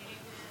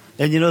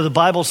 And the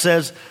Bible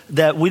says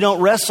that we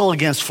don't wrestle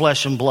against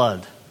flesh and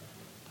blood.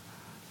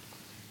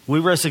 We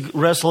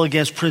wrestle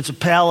against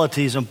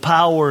principalities and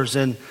powers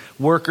and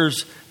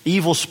workers,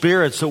 evil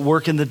spirits that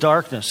work in the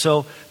darkness.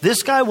 So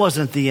this guy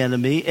wasn't the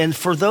enemy. And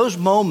for those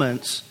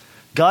moments,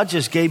 God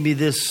just gave me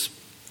this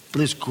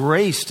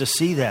grace to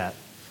see that.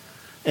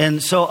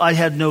 And so I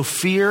had no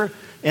fear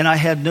and I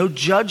had no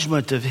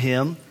judgment of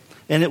him.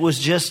 And it was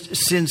just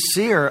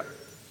sincere.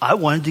 I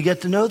wanted to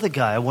get to know the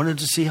guy. I wanted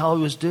to see how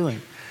he was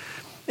doing.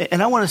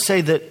 And I want to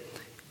say that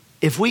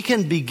if we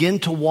can begin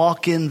to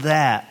walk in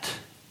that,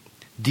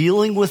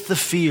 dealing with the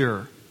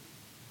fear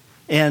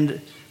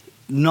and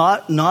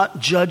not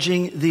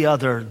judging the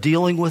other,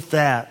 dealing with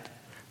that,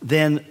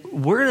 then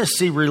we're going to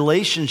see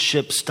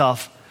relationship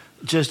stuff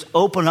just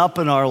open up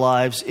in our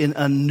lives in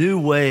a new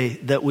way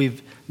that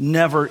we've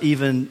never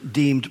even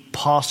deemed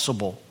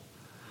possible.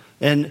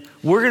 And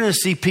we're going to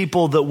see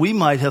people that we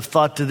might have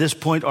thought to this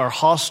point are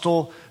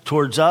hostile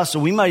towards us,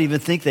 and we might even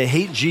think they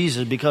hate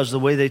Jesus because of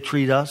the way they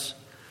treat us.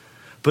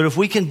 But if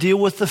we can deal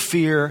with the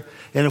fear,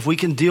 and if we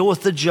can deal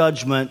with the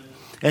judgment,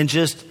 and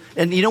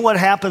you know what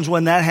happens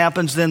when that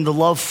happens? Then the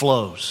love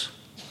flows.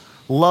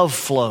 Love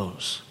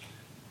flows.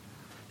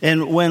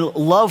 And when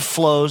love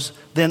flows,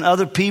 then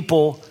other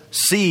people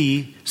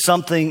see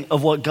something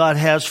of what God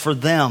has for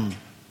them.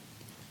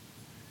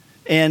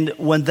 And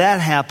when that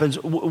happens,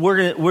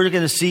 we're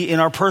going to see in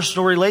our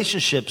personal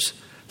relationships,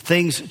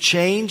 things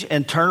change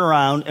and turn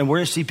around, and we're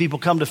going to see people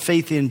come to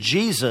faith in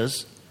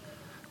Jesus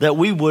that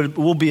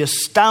will be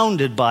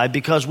astounded by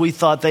because we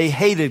thought they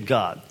hated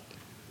God.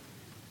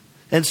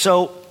 And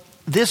so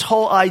this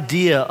whole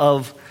idea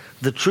of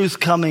the truth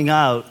coming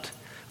out,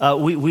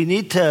 we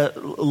need to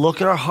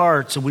look at our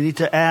hearts and we need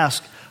to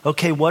ask,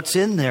 okay, what's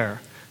in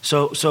there?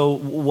 So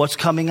what's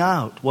coming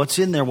out? What's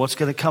in there? What's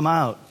going to come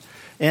out?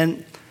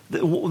 And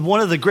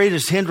one of the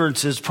greatest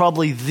hindrances,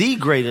 probably the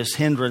greatest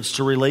hindrance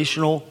to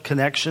relational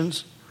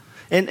connections,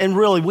 and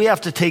really we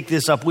have to take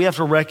this up. We have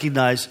to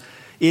recognize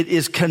it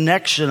is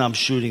connection I'm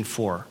shooting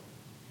for,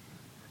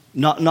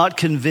 not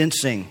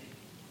convincing.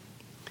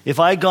 If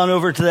I had gone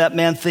over to that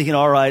man thinking,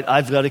 all right,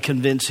 I've got to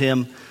convince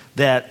him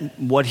that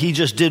what he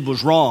just did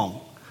was wrong,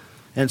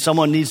 and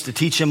someone needs to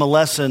teach him a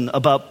lesson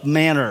about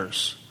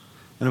manners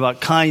and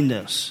about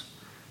kindness.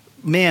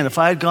 Man, if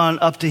I had gone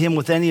up to him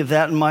with any of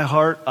that in my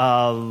heart,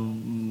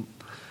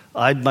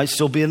 I might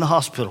still be in the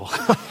hospital.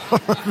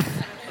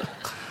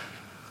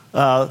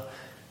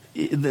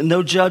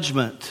 No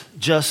judgment,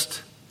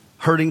 just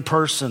hurting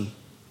person.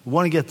 We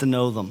want to get to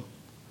know them.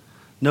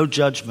 No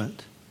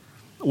judgment.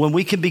 When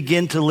we can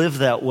begin to live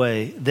that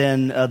way,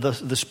 then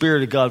the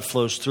Spirit of God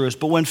flows through us.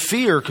 But when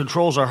fear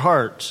controls our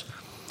hearts,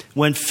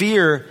 when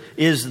fear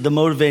is the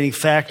motivating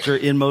factor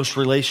in most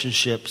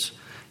relationships,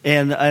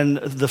 and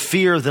the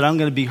fear that I'm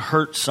going to be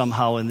hurt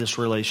somehow in this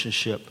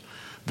relationship,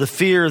 the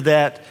fear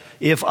that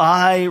if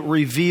I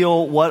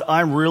reveal what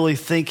I'm really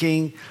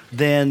thinking,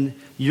 then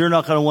you're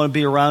not going to want to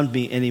be around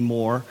me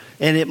anymore.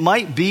 And it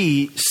might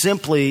be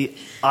simply,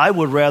 I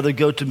would rather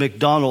go to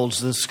McDonald's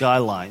than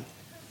Skyline.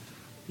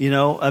 You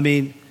know, I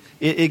mean,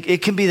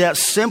 it can be that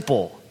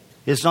simple.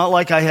 It's not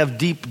like I have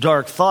deep,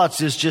 dark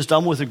thoughts. It's just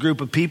I'm with a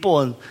group of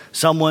people and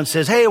someone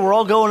says, hey, we're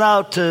all going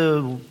out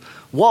to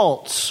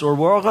Waltz, or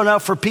we're all going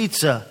out for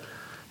pizza.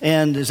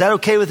 And is that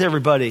okay with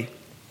everybody?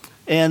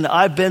 And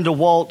I've been to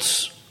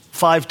Waltz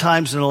 5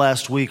 times in the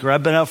last week, or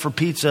I've been out for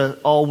pizza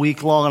all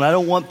week long, and I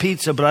don't want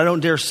pizza, but I don't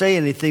dare say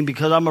anything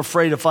because I'm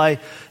afraid if I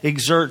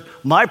exert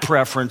my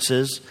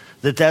preferences,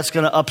 that's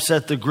going to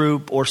upset the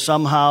group, or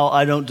somehow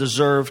I don't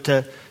deserve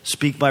to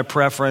speak my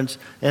preference.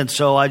 And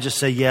so I just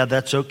say, yeah,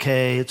 that's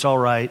okay. It's all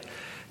right.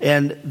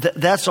 And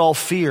that's all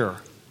fear.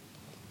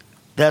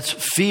 That's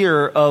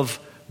fear of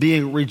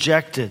being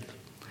rejected.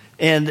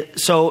 And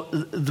so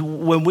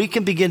when we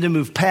can begin to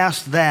move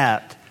past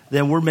that,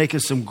 then we're making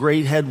some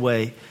great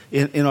headway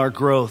in our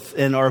growth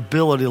and our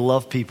ability to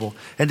love people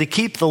and to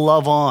keep the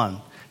love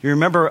on. You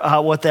remember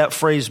what that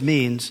phrase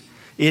means?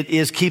 It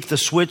is keep the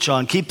switch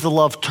on, keep the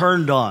love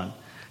turned on.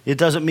 It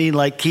doesn't mean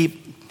like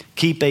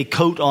keep a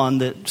coat on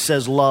that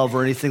says love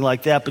or anything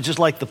like that, but just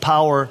like the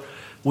power,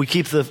 we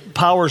keep the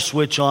power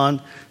switch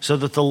on so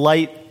that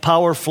the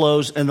power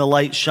flows and the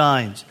light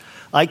shines.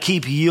 I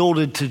keep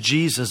yielded to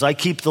Jesus. I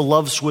keep the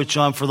love switch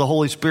on for the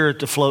Holy Spirit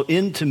to flow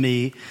into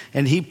me,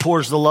 and He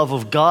pours the love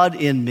of God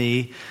in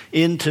me,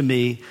 into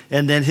me,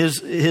 and then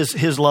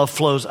His love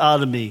flows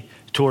out of me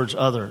towards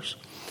others.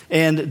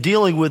 And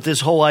dealing with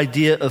this whole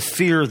idea of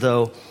fear,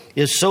 though,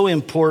 is so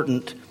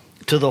important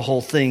to the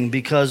whole thing,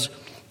 because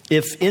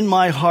if in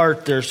my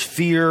heart there's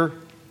fear,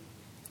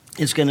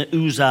 it's going to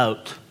ooze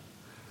out.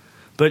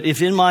 But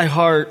if in my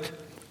heart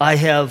I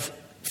have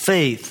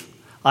faith,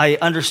 I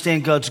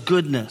understand God's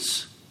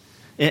goodness,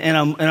 and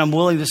I'm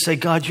willing to say,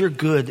 God, you're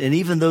good. And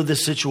even though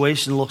this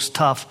situation looks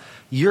tough,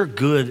 you're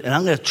good, and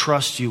I'm going to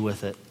trust you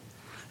with it.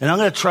 And I'm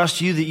going to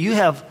trust you that you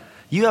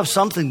have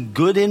something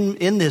good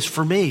in this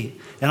for me,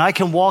 and I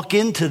can walk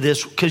into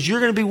this because you're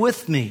going to be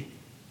with me.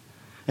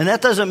 And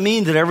that doesn't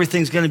mean that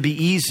everything's going to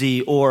be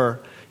easy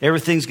or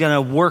everything's going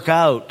to work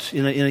out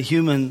in a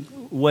human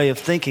way of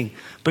thinking,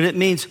 but it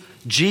means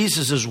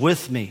Jesus is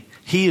with me.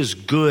 He is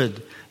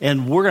good.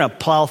 And we're going to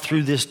plow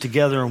through this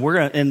together,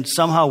 and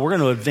somehow we're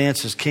going to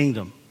advance His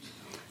kingdom.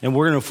 And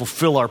we're going to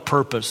fulfill our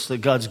purpose that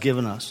God's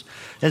given us.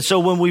 And so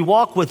when we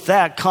walk with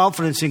that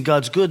confidence in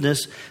God's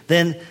goodness,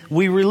 then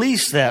we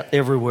release that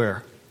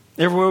everywhere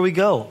we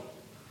go.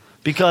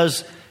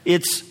 Because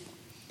in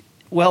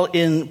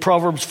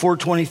Proverbs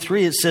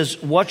 4:23, it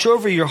says, watch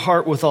over your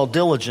heart with all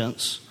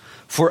diligence,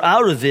 for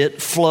out of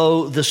it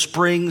flow the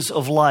springs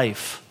of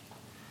life.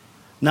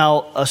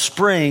 Now, a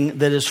spring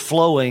that is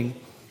flowing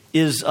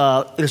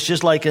it's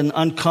just like an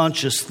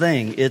unconscious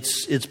thing.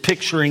 It's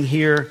picturing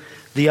here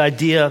the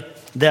idea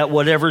that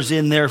whatever's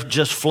in there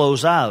just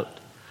flows out.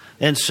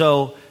 And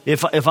so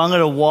if I'm going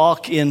to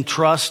walk in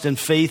trust and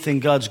faith in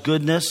God's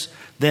goodness,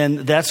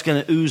 then that's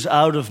going to ooze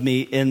out of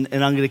me, and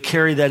I'm going to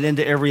carry that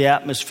into every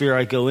atmosphere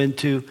I go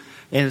into,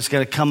 and it's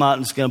going to come out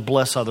and it's going to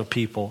bless other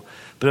people.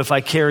 But if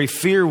I carry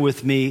fear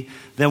with me,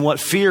 then what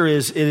fear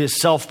is, it is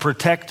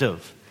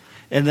self-protective.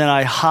 And then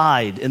I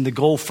hide. And the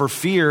goal for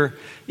fear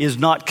is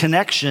not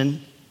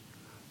connection.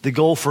 The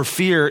goal for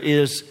fear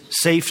is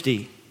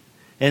safety.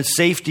 And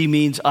safety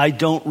means I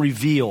don't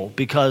reveal,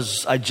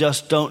 because I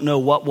just don't know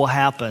what will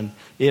happen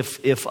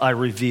if I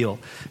reveal.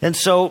 And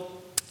so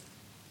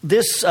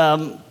this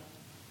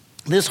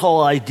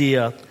whole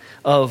idea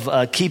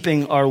of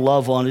keeping our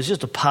love on is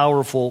just a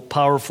powerful,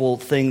 powerful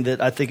thing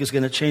that I think is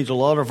going to change a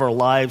lot of our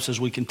lives as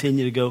we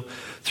continue to go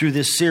through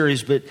this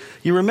series. But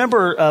you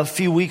remember a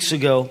few weeks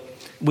ago,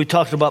 we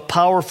talked about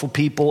powerful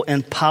people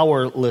and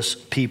powerless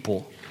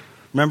people.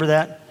 Remember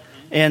that?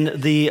 And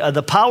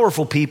the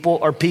powerful people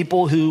are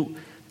people who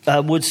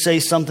would say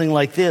something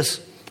like this: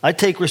 I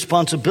take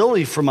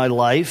responsibility for my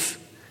life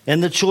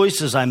and the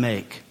choices I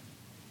make.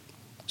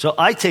 So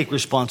I take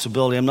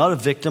responsibility. I'm not a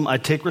victim. I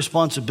take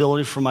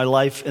responsibility for my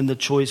life and the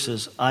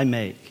choices I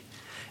make.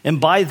 And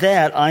by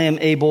that, I am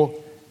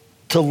able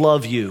to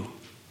love you,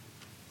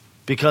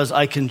 because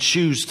I can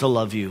choose to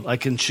love you. I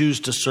can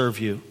choose to serve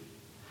you.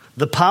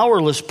 The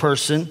powerless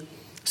person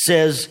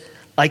says,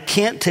 I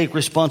can't take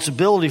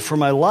responsibility for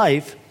my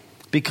life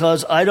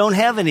because I don't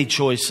have any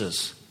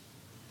choices.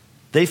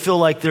 They feel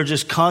like they're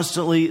just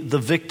constantly the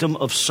victim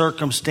of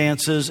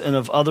circumstances and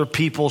of other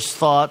people's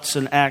thoughts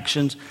and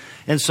actions.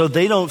 And so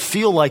they don't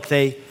feel like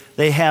they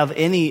have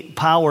any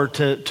power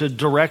to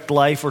direct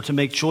life or to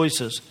make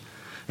choices.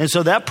 And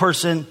so that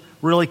person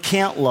really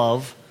can't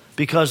love,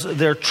 because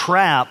they're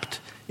trapped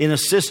in a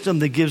system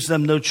that gives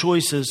them no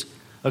choices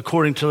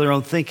according to their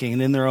own thinking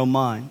and in their own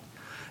mind.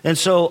 And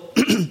so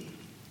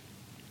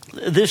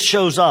this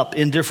shows up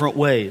in different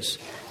ways.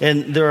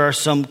 And there are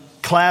some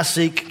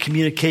classic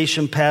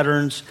communication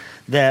patterns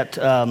that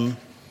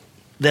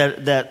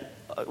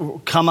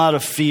come out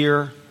of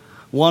fear.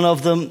 One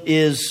of them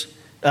is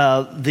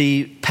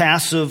the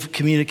passive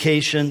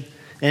communication.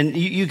 And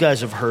you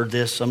guys have heard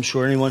this. I'm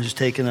sure anyone who's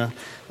taken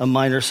a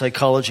minor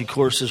psychology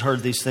course has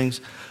heard these things.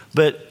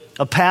 But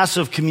a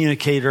passive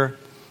communicator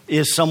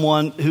is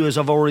someone who, as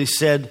I've already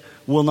said,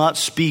 will not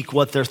speak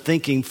what they're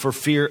thinking for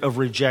fear of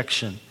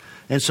rejection.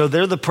 And so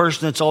they're the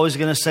person that's always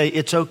going to say,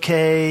 it's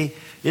okay,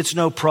 it's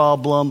no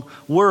problem,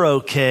 we're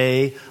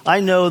okay. I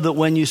know that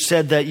when you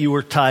said that you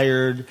were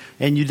tired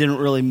and you didn't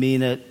really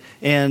mean it.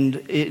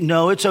 And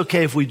no, it's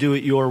okay if we do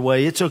it your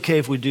way. It's okay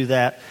if we do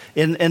that.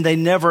 And they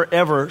never,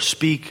 ever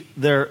speak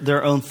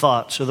their own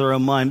thoughts or their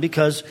own mind,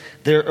 because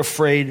they're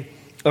afraid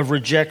of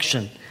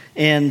rejection.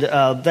 And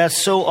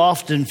that's so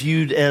often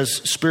viewed as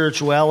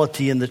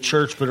spirituality in the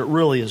church, but it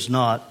really is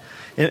not.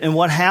 And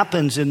what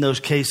happens in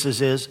those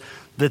cases is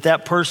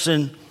that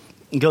person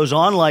goes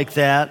on like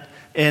that,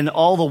 and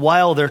all the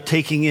while they're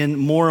taking in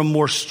more and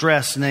more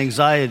stress and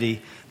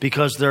anxiety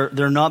because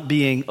they're not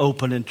being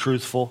open and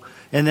truthful.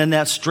 And then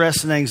that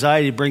stress and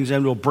anxiety brings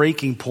them to a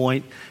breaking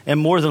point. And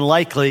more than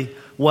likely,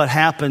 what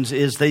happens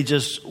is they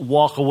just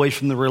walk away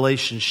from the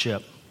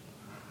relationship.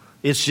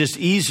 It's just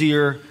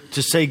easier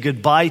to say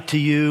goodbye to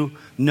you.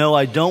 No,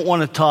 I don't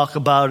want to talk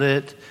about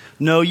it.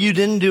 No, you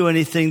didn't do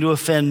anything to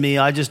offend me.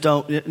 I just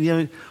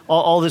don't,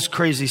 all this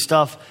crazy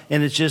stuff.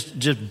 And it's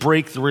just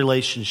break the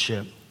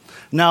relationship.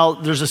 Now,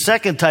 there's a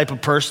second type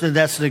of person, and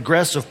that's an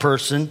aggressive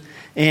person.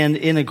 And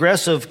in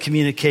aggressive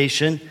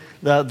communication,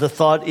 the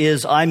thought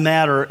is, I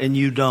matter and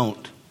you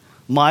don't.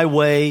 My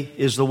way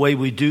is the way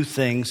we do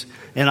things,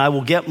 and I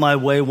will get my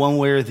way one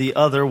way or the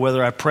other,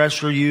 whether I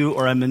pressure you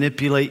or I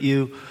manipulate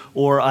you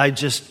or I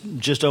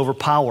just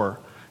overpower.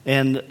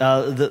 And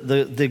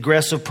the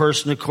aggressive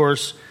person, of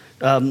course,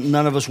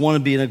 none of us want to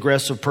be an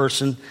aggressive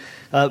person,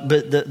 but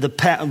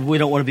we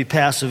don't want to be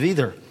passive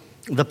either.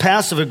 The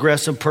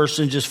passive-aggressive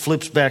person just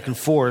flips back and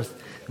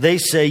forth. They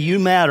say, you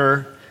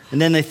matter, and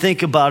then they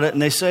think about it,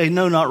 and they say,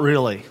 no, not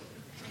really.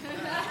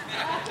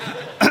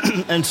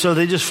 And so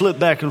they just flip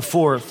back and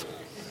forth.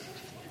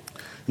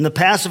 And the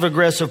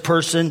passive-aggressive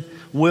person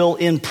will,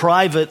 in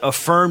private,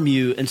 affirm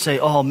you and say,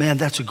 oh, man,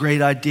 that's a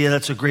great idea.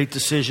 That's a great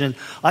decision.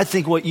 I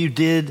think what you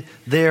did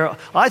there,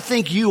 I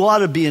think you ought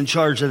to be in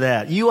charge of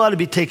that. You ought to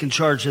be taking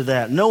charge of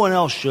that. No one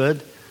else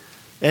should.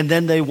 And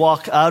then they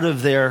walk out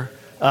of there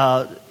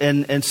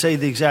and say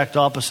the exact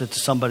opposite to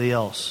somebody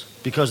else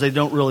because they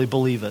don't really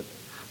believe it.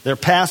 They're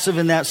passive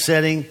in that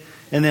setting,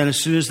 and then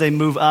as soon as they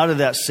move out of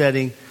that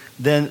setting,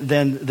 then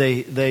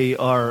they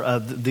are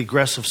the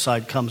aggressive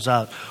side comes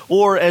out.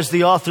 Or as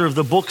the author of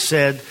the book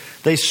said,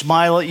 they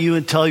smile at you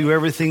and tell you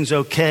everything's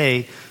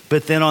okay,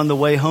 but then on the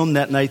way home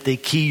that night they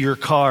key your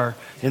car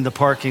in the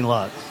parking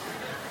lot.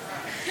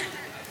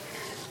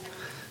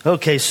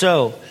 Okay,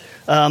 so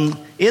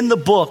in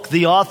the book,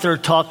 the author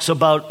talks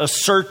about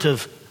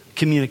assertive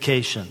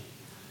communication.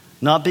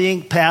 Not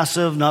being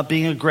passive, not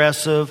being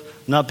aggressive,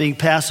 not being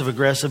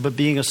passive-aggressive, but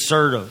being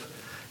assertive.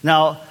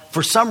 Now,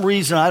 for some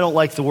reason, I don't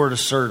like the word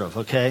assertive,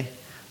 okay?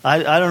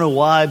 I don't know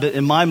why, but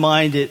in my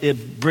mind,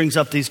 it brings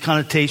up these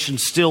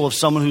connotations still of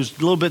someone who's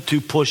a little bit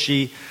too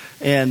pushy.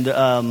 And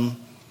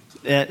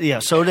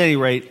so at any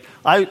rate,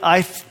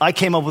 I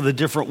came up with a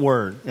different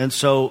word. And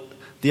so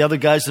the other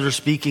guys that are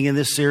speaking in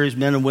this series,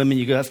 men and women,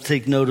 you have to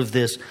take note of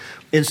this.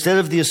 Instead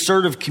of the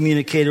assertive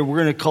communicator, we're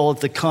going to call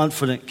it the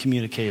confident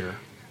communicator.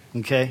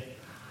 Okay?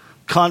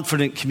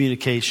 Confident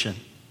communication.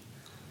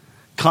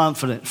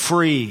 Confident,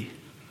 free.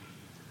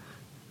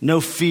 No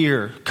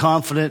fear,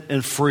 confident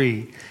and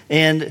free.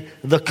 And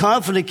the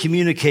confident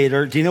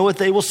communicator, do you know what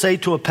they will say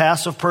to a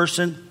passive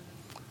person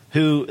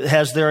who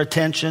has their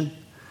attention?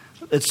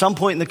 At some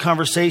point in the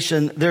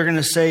conversation, they're going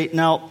to say,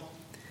 now,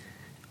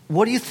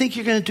 what do you think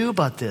you're going to do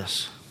about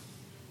this?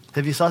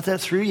 Have you thought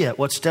that through yet?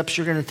 What steps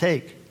you're going to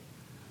take?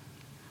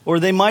 Or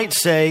they might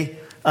say,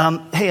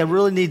 hey, I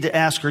really need to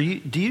ask, do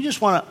you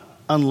just want to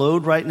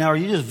unload right now? Are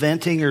you just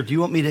venting, or do you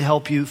want me to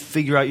help you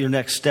figure out your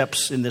next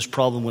steps in this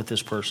problem with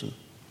this person?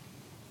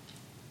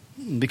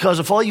 Because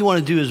if all you want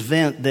to do is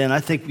vent, then I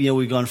think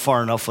we've gone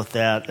far enough with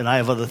that, and I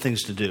have other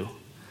things to do.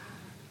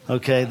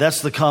 Okay,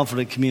 that's the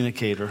confident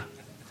communicator.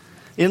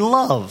 In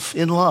love.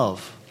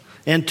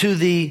 And to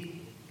the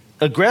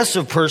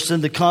aggressive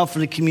person, the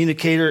confident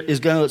communicator is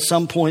going to at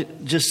some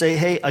point just say,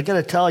 hey, I got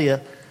to tell you,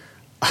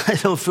 I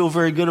don't feel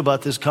very good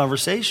about this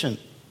conversation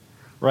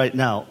right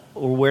now,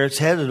 or where it's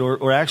headed,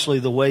 or actually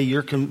the way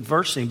you're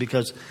conversing,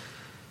 because,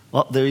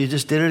 well, there you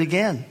just did it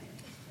again.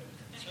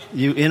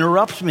 You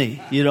interrupt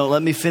me. You don't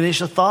let me finish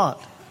a thought,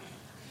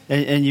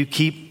 and you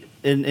keep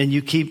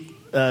insinuating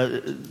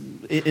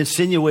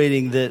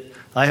that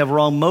I have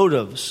wrong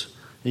motives,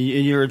 and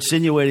you're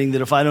insinuating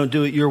that if I don't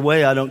do it your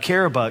way, I don't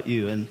care about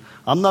you, and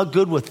I'm not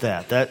good with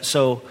that.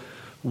 So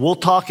we'll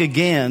talk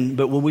again,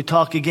 but when we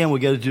talk again, we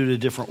got to do it a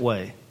different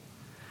way.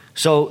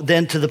 So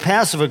then, to the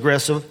passive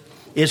aggressive,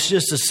 it's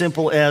just as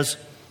simple as,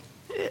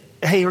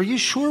 hey, are you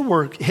sure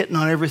we're hitting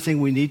on everything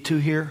we need to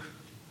here?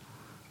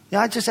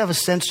 Yeah, I just have a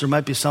sense there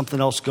might be something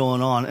else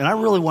going on, and I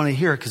really want to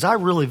hear it because I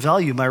really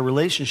value my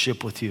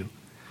relationship with you,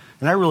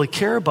 and I really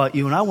care about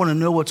you, and I want to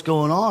know what's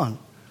going on.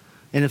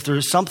 And if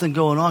there's something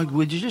going on,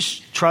 would you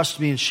just trust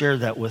me and share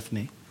that with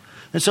me?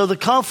 And so the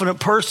confident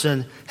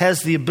person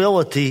has the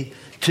ability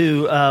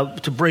to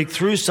break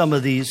through some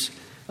of these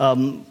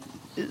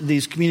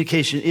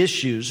communication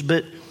issues.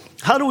 But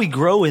how do we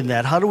grow in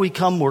that? How do we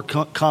become more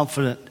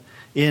confident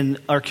in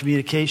our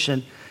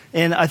communication?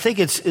 And I think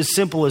it's as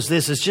simple as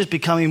this. It's just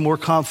becoming more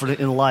confident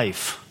in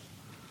life.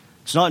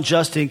 It's not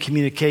just in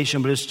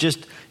communication, but it's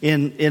just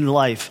in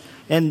life.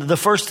 And the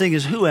first thing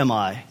is, who am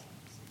I?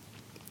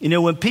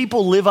 When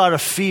people live out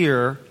of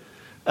fear,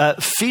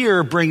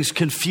 fear brings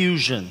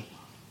confusion.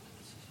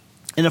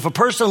 And if a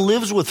person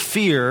lives with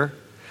fear,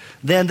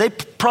 then they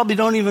probably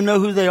don't even know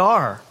who they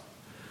are,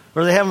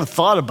 or they haven't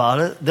thought about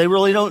it. They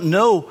really don't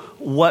know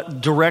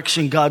what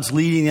direction God's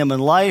leading them in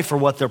life or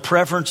what their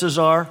preferences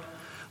are.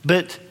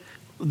 But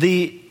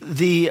the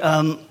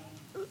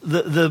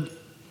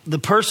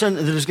person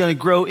that is going to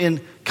grow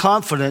in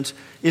confidence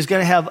is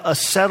going to have a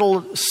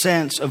settled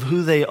sense of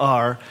who they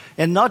are,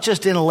 and not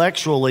just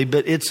intellectually,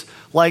 but it's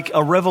like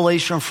a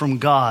revelation from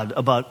God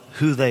about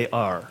who they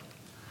are.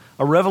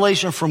 A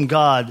revelation from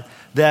God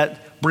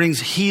that brings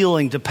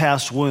healing to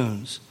past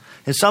wounds.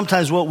 And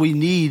sometimes what we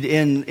need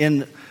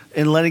in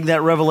letting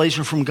that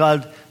revelation from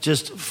God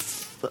just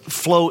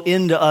flow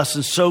into us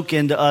and soak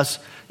into us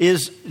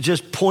is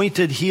just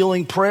pointed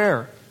healing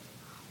prayer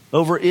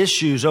over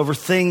issues, over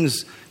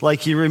things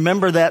like, you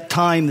remember that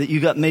time that you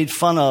got made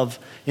fun of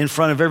in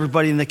front of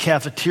everybody in the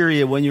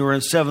cafeteria when you were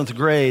in 7th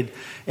grade,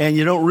 and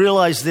you don't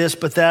realize this,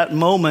 but that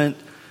moment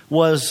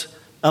was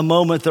a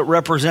moment that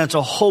represents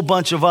a whole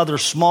bunch of other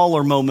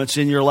smaller moments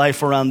in your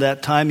life around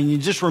that time, and you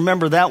just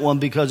remember that one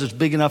because it's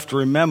big enough to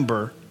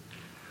remember,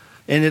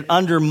 and it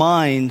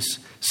undermines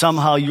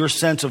somehow your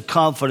sense of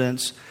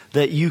confidence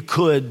that you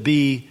could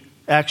be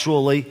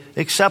actually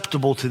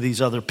acceptable to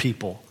these other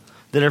people,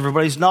 that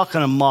everybody's not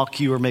going to mock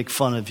you or make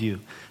fun of you.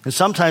 And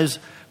sometimes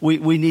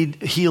we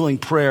need healing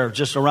prayer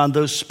just around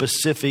those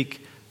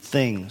specific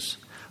things.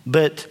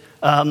 But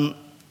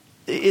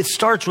it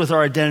starts with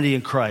our identity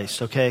in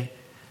Christ, okay?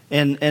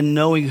 And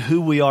knowing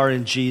who we are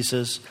in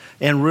Jesus,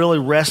 and really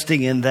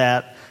resting in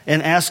that,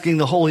 and asking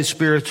the Holy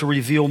Spirit to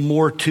reveal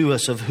more to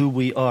us of who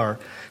we are.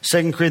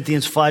 2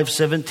 Corinthians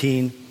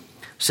 5:17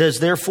 says,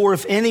 therefore,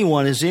 if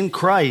anyone is in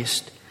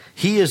Christ,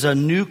 he is a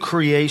new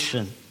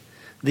creation.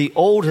 The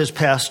old has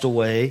passed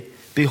away.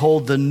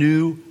 Behold, the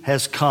new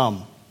has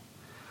come.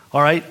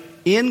 All right?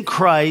 In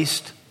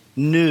Christ,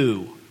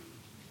 new.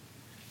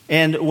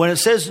 And when it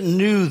says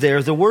new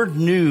there, the word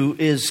new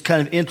is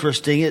kind of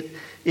interesting.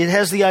 It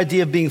has the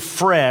idea of being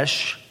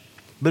fresh,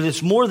 but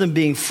it's more than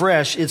being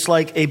fresh. It's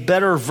like a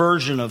better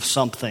version of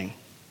something.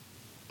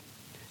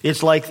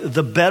 It's like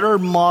the better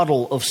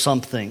model of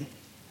something.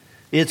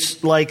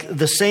 It's like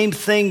the same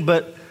thing,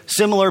 but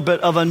similar, but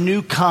of a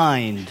new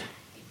kind.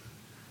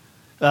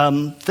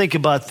 Think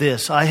about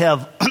this. I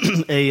have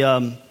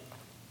a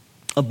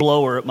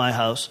blower at my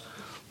house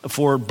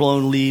for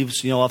blown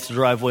leaves, off the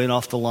driveway and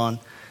off the lawn.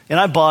 And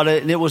I bought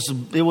it, and it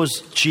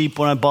was cheap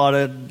when I bought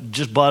it.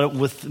 Just bought it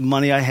with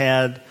money I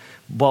had,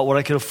 bought what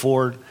I could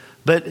afford.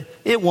 But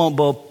it won't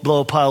blow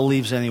a pile of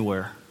leaves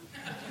anywhere.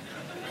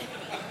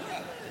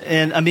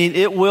 And I mean,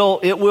 it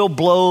will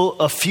blow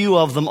a few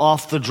of them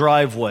off the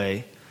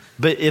driveway.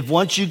 But if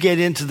once you get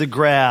into the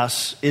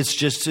grass,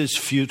 it's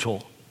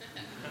futile.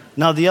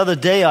 Now, the other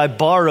day I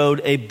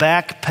borrowed a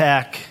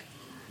backpack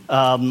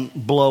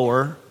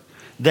blower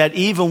that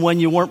even when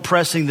you weren't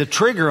pressing the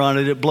trigger on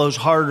it, it blows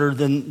harder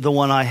than the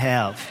one I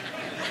have.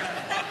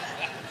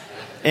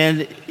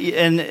 And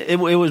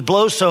it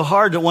blows so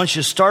hard that once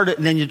you start it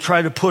and then you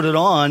try to put it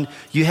on,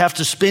 you have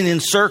to spin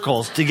in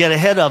circles to get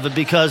ahead of it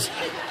because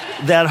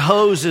that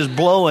hose is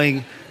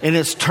blowing and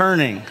it's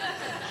turning.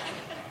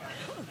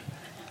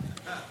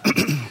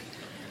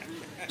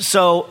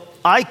 So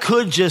I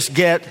could just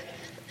get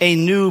a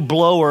new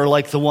blower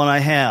like the one I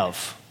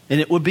have,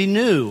 and it would be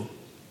new.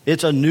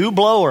 It's a new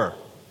blower.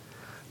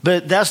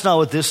 But that's not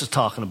what this is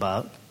talking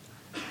about.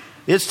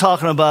 It's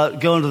talking about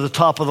going to the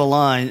top of the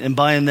line and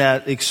buying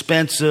that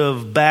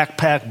expensive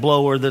backpack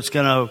blower that's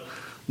going to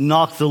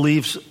knock the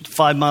leaves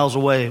 5 miles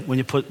away when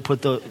you put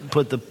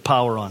the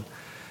power on.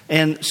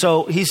 And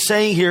so he's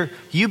saying here,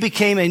 you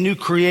became a new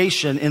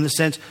creation in the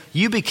sense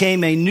you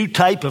became a new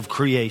type of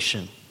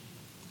creation.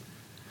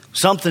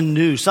 Something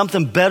new,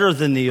 something better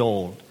than the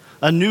old.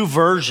 A new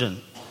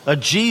version, a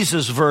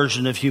Jesus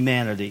version of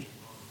humanity.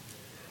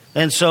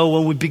 And so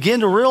when we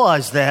begin to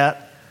realize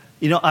that,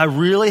 I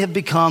really have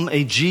become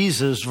a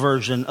Jesus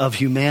version of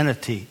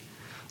humanity.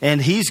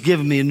 And he's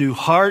given me a new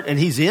heart, and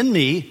he's in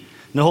me,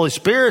 and the Holy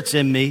Spirit's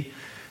in me.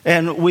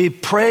 And we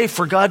pray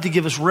for God to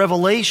give us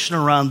revelation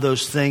around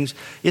those things.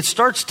 It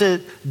starts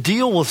to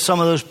deal with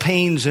some of those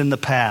pains in the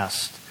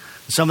past.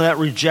 Some of that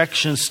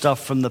rejection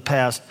stuff from the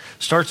past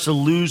starts to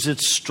lose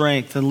its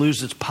strength and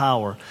lose its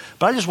power.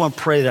 But I just want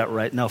to pray that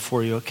right now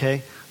for you, okay?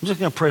 I'm just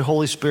going to pray,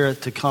 Holy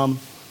Spirit, to come.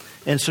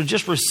 And so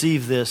just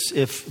receive this,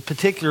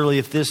 particularly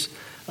if this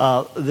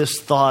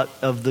thought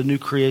of the new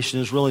creation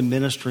is really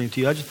ministering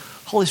to you.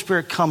 Holy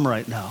Spirit, come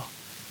right now.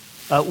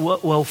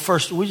 Well,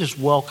 first, we just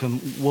welcome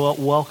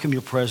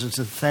your presence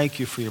and thank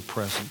you for your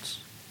presence.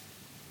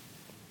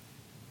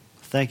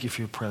 Thank you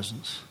for your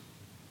presence.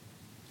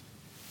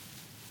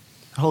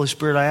 Holy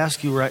Spirit, I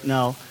ask you right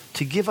now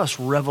to give us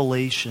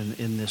revelation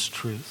in this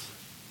truth.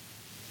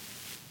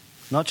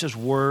 Not just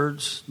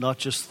words, not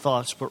just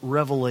thoughts, but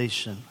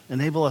revelation.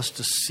 Enable us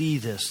to see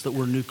this, that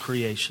we're new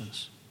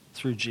creations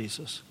through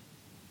Jesus.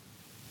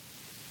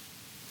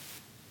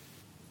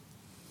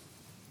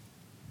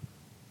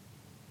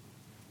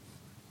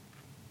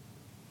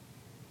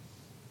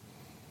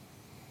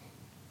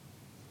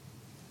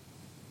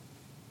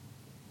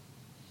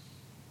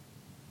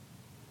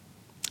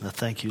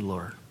 Thank you,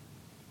 Lord.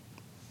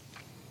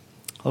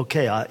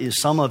 Okay,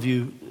 some of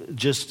you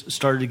just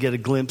started to get a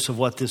glimpse of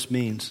what this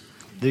means.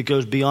 That it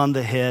goes beyond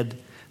the head,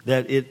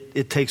 that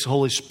it takes the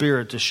Holy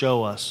Spirit to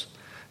show us.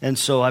 And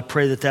so I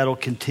pray that that'll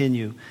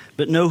continue.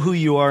 But know who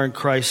you are in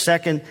Christ.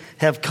 Second,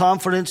 have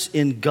confidence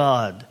in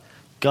God.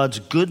 God's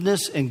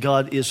goodness, and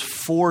God is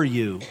for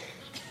you.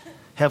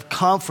 Have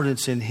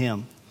confidence in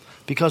Him.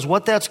 Because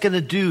what that's going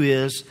to do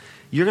is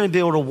you're going to be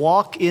able to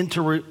walk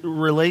into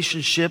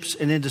relationships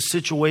and into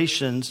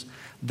situations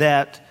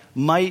that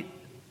might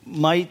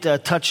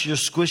touch your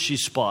squishy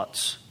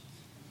spots.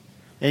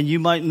 And you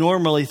might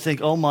normally think,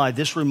 oh my,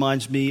 this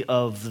reminds me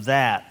of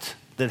that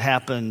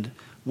happened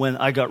when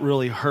I got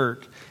really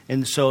hurt.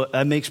 And so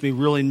it makes me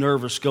really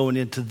nervous going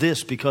into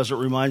this because it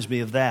reminds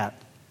me of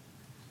that.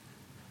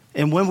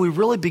 And when we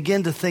really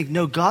begin to think,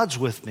 no, God's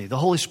with me, the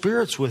Holy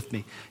Spirit's with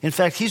me. In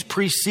fact, He's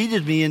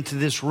preceded me into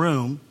this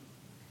room.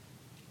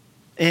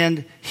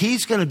 And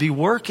He's going to be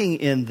working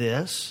in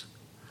this.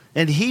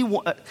 And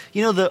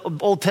the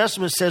Old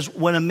Testament says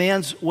when a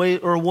man's way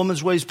or a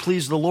woman's ways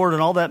please the Lord,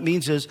 and all that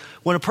means is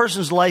when a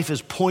person's life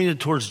is pointed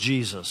towards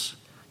Jesus,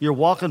 you're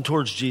walking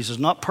towards Jesus,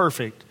 not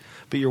perfect,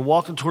 but you're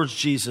walking towards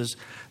Jesus.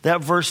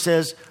 That verse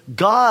says,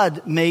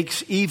 God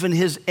makes even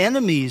His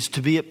enemies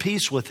to be at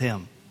peace with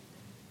Him.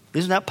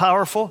 Isn't that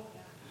powerful?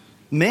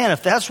 Man,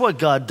 if that's what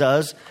God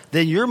does,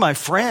 then you're my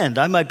friend.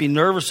 I might be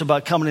nervous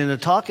about coming in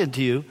and talking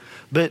to you,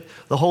 but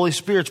the Holy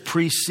Spirit's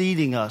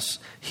preceding us.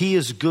 He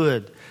is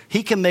good.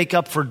 He can make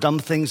up for dumb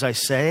things I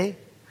say.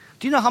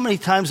 Do you know how many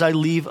times I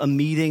leave a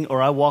meeting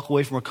or I walk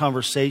away from a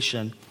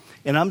conversation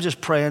and I'm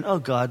just praying, oh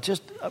God,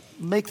 just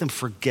make them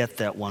forget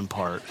that one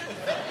part.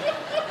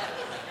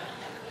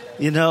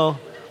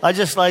 I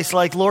just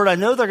like, Lord, I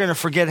know they're going to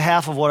forget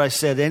half of what I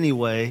said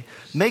anyway.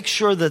 Make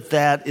sure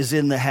that is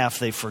in the half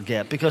they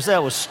forget because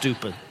that was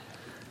stupid.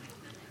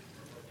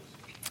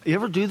 You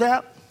ever do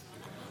that?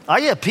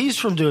 I get peace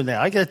from doing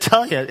that. I got to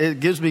tell you, it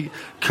gives me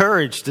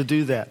courage to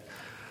do that.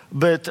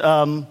 But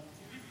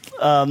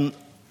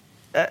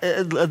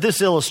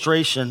this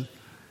illustration,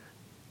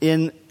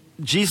 in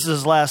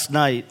Jesus' last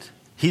night,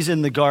 He's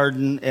in the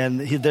garden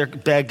and their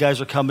bad guys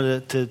are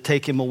coming to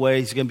take Him away.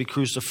 He's going to be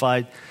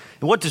crucified.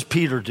 And what does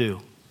Peter do?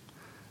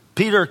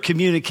 Peter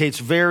communicates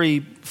very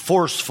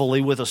forcefully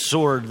with a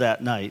sword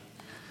that night.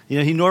 You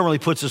know, he normally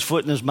puts his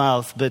foot in his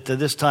mouth, but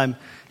this time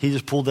he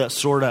just pulled that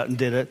sword out and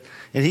did it.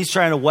 And he's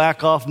trying to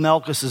whack off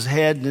Malchus's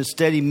head, and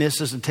instead he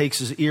misses and takes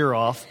his ear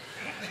off.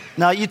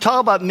 Now, you talk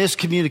about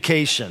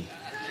miscommunication.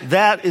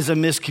 That is a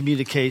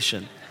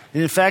miscommunication.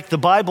 And in fact, the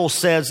Bible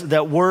says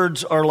that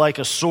words are like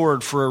a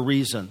sword for a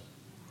reason.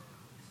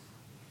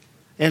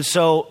 And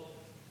so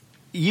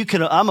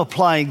I'm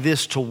applying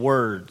this to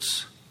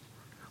words.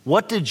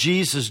 What did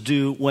Jesus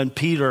do when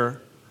Peter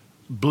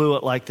blew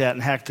it like that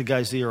and hacked the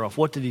guy's ear off?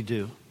 What did he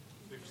do?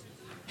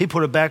 He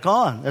put it back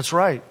on. That's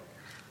right.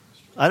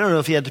 I don't know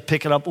if he had to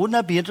pick it up. Wouldn't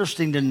that be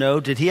interesting to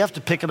know? Did he have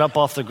to pick it up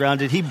off the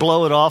ground? Did he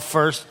blow it off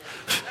first?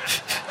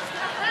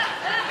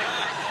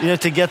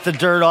 To get the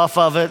dirt off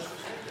of it.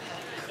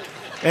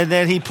 And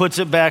then he puts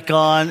it back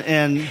on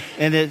and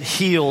it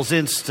heals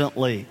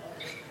instantly.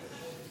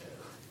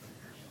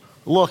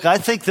 Look, I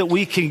think that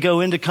we can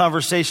go into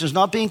conversations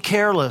not being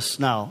careless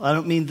now. I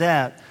don't mean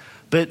that.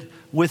 But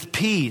with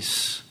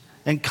peace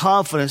and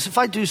confidence. If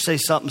I do say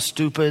something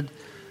stupid,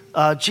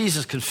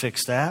 Jesus can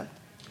fix that.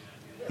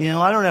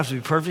 I don't have to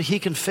be perfect. He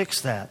can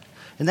fix that.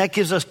 And that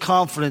gives us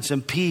confidence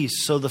and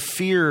peace. So the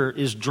fear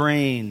is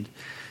drained.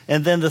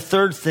 And then the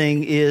third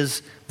thing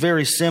is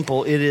very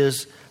simple. It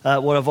is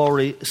what I've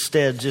already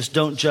said. Just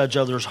don't judge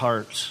others'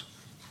 hearts.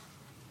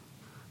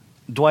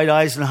 Dwight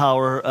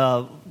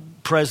Eisenhower,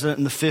 president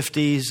in the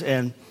 50s,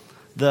 and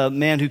the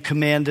man who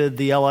commanded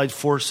the Allied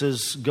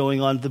forces going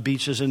on the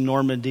beaches in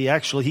Normandy.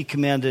 Actually, he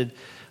commanded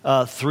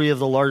 3 of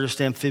the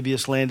largest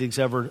amphibious landings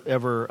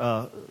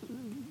ever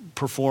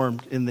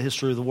performed in the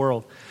history of the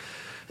world.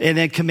 And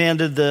then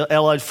commanded the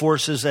Allied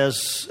forces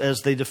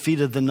as they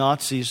defeated the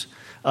Nazis.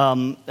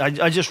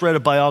 I just read a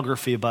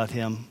biography about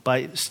him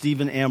by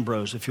Stephen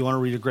Ambrose. If you want to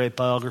read a great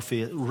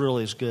biography, it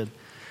really is good.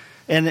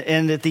 And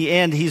at the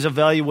end, he's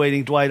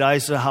evaluating Dwight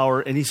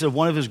Eisenhower, and he said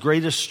one of his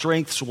greatest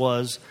strengths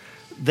was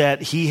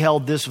that he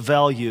held this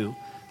value,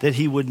 that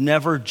he would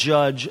never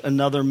judge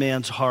another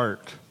man's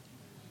heart.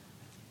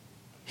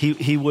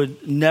 He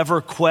would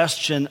never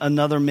question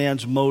another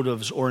man's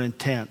motives or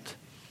intent.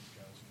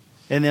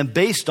 And then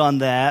based on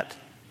that,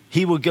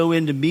 he would go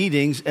into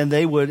meetings and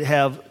they would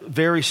have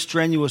very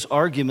strenuous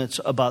arguments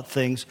about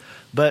things.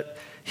 But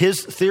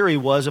his theory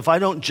was, if I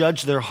don't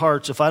judge their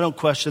hearts, if I don't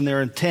question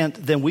their intent,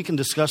 then we can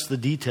discuss the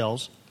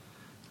details.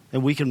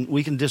 And we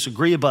can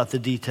disagree about the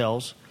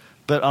details.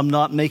 But I'm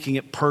not making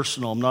it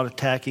personal. I'm not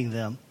attacking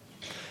them.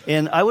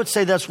 And I would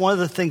say that's one of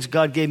the things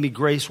God gave me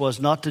grace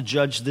was not to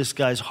judge this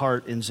guy's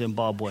heart in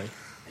Zimbabwe.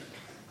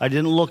 I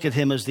didn't look at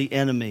him as the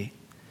enemy.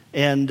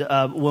 And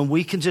when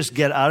we can just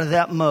get out of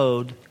that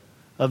mode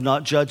of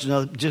not judging,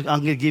 I'm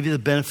going to give you the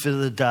benefit of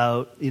the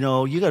doubt.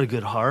 You got a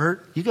good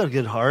heart. You got a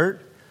good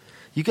heart.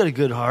 You got a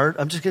good heart.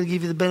 I'm just going to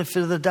give you the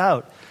benefit of the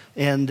doubt.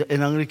 And I'm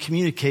going to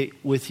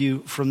communicate with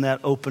you from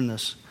that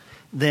openness.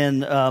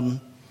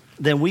 Then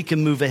we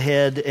can move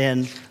ahead.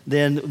 And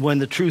then when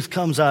the truth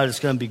comes out,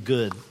 it's going to be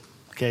good.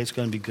 Okay, it's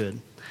going to be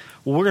good.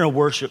 Well, we're going to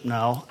worship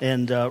now.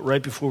 And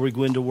right before we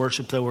go into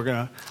worship, though, we're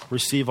going to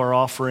receive our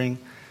offering.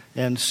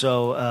 And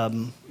so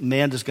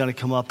Amanda's going to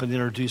come up and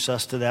introduce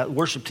us to that.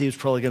 Worship team's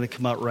probably going to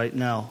come out right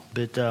now.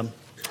 But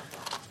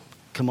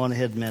come on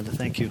ahead, Amanda.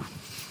 Thank you.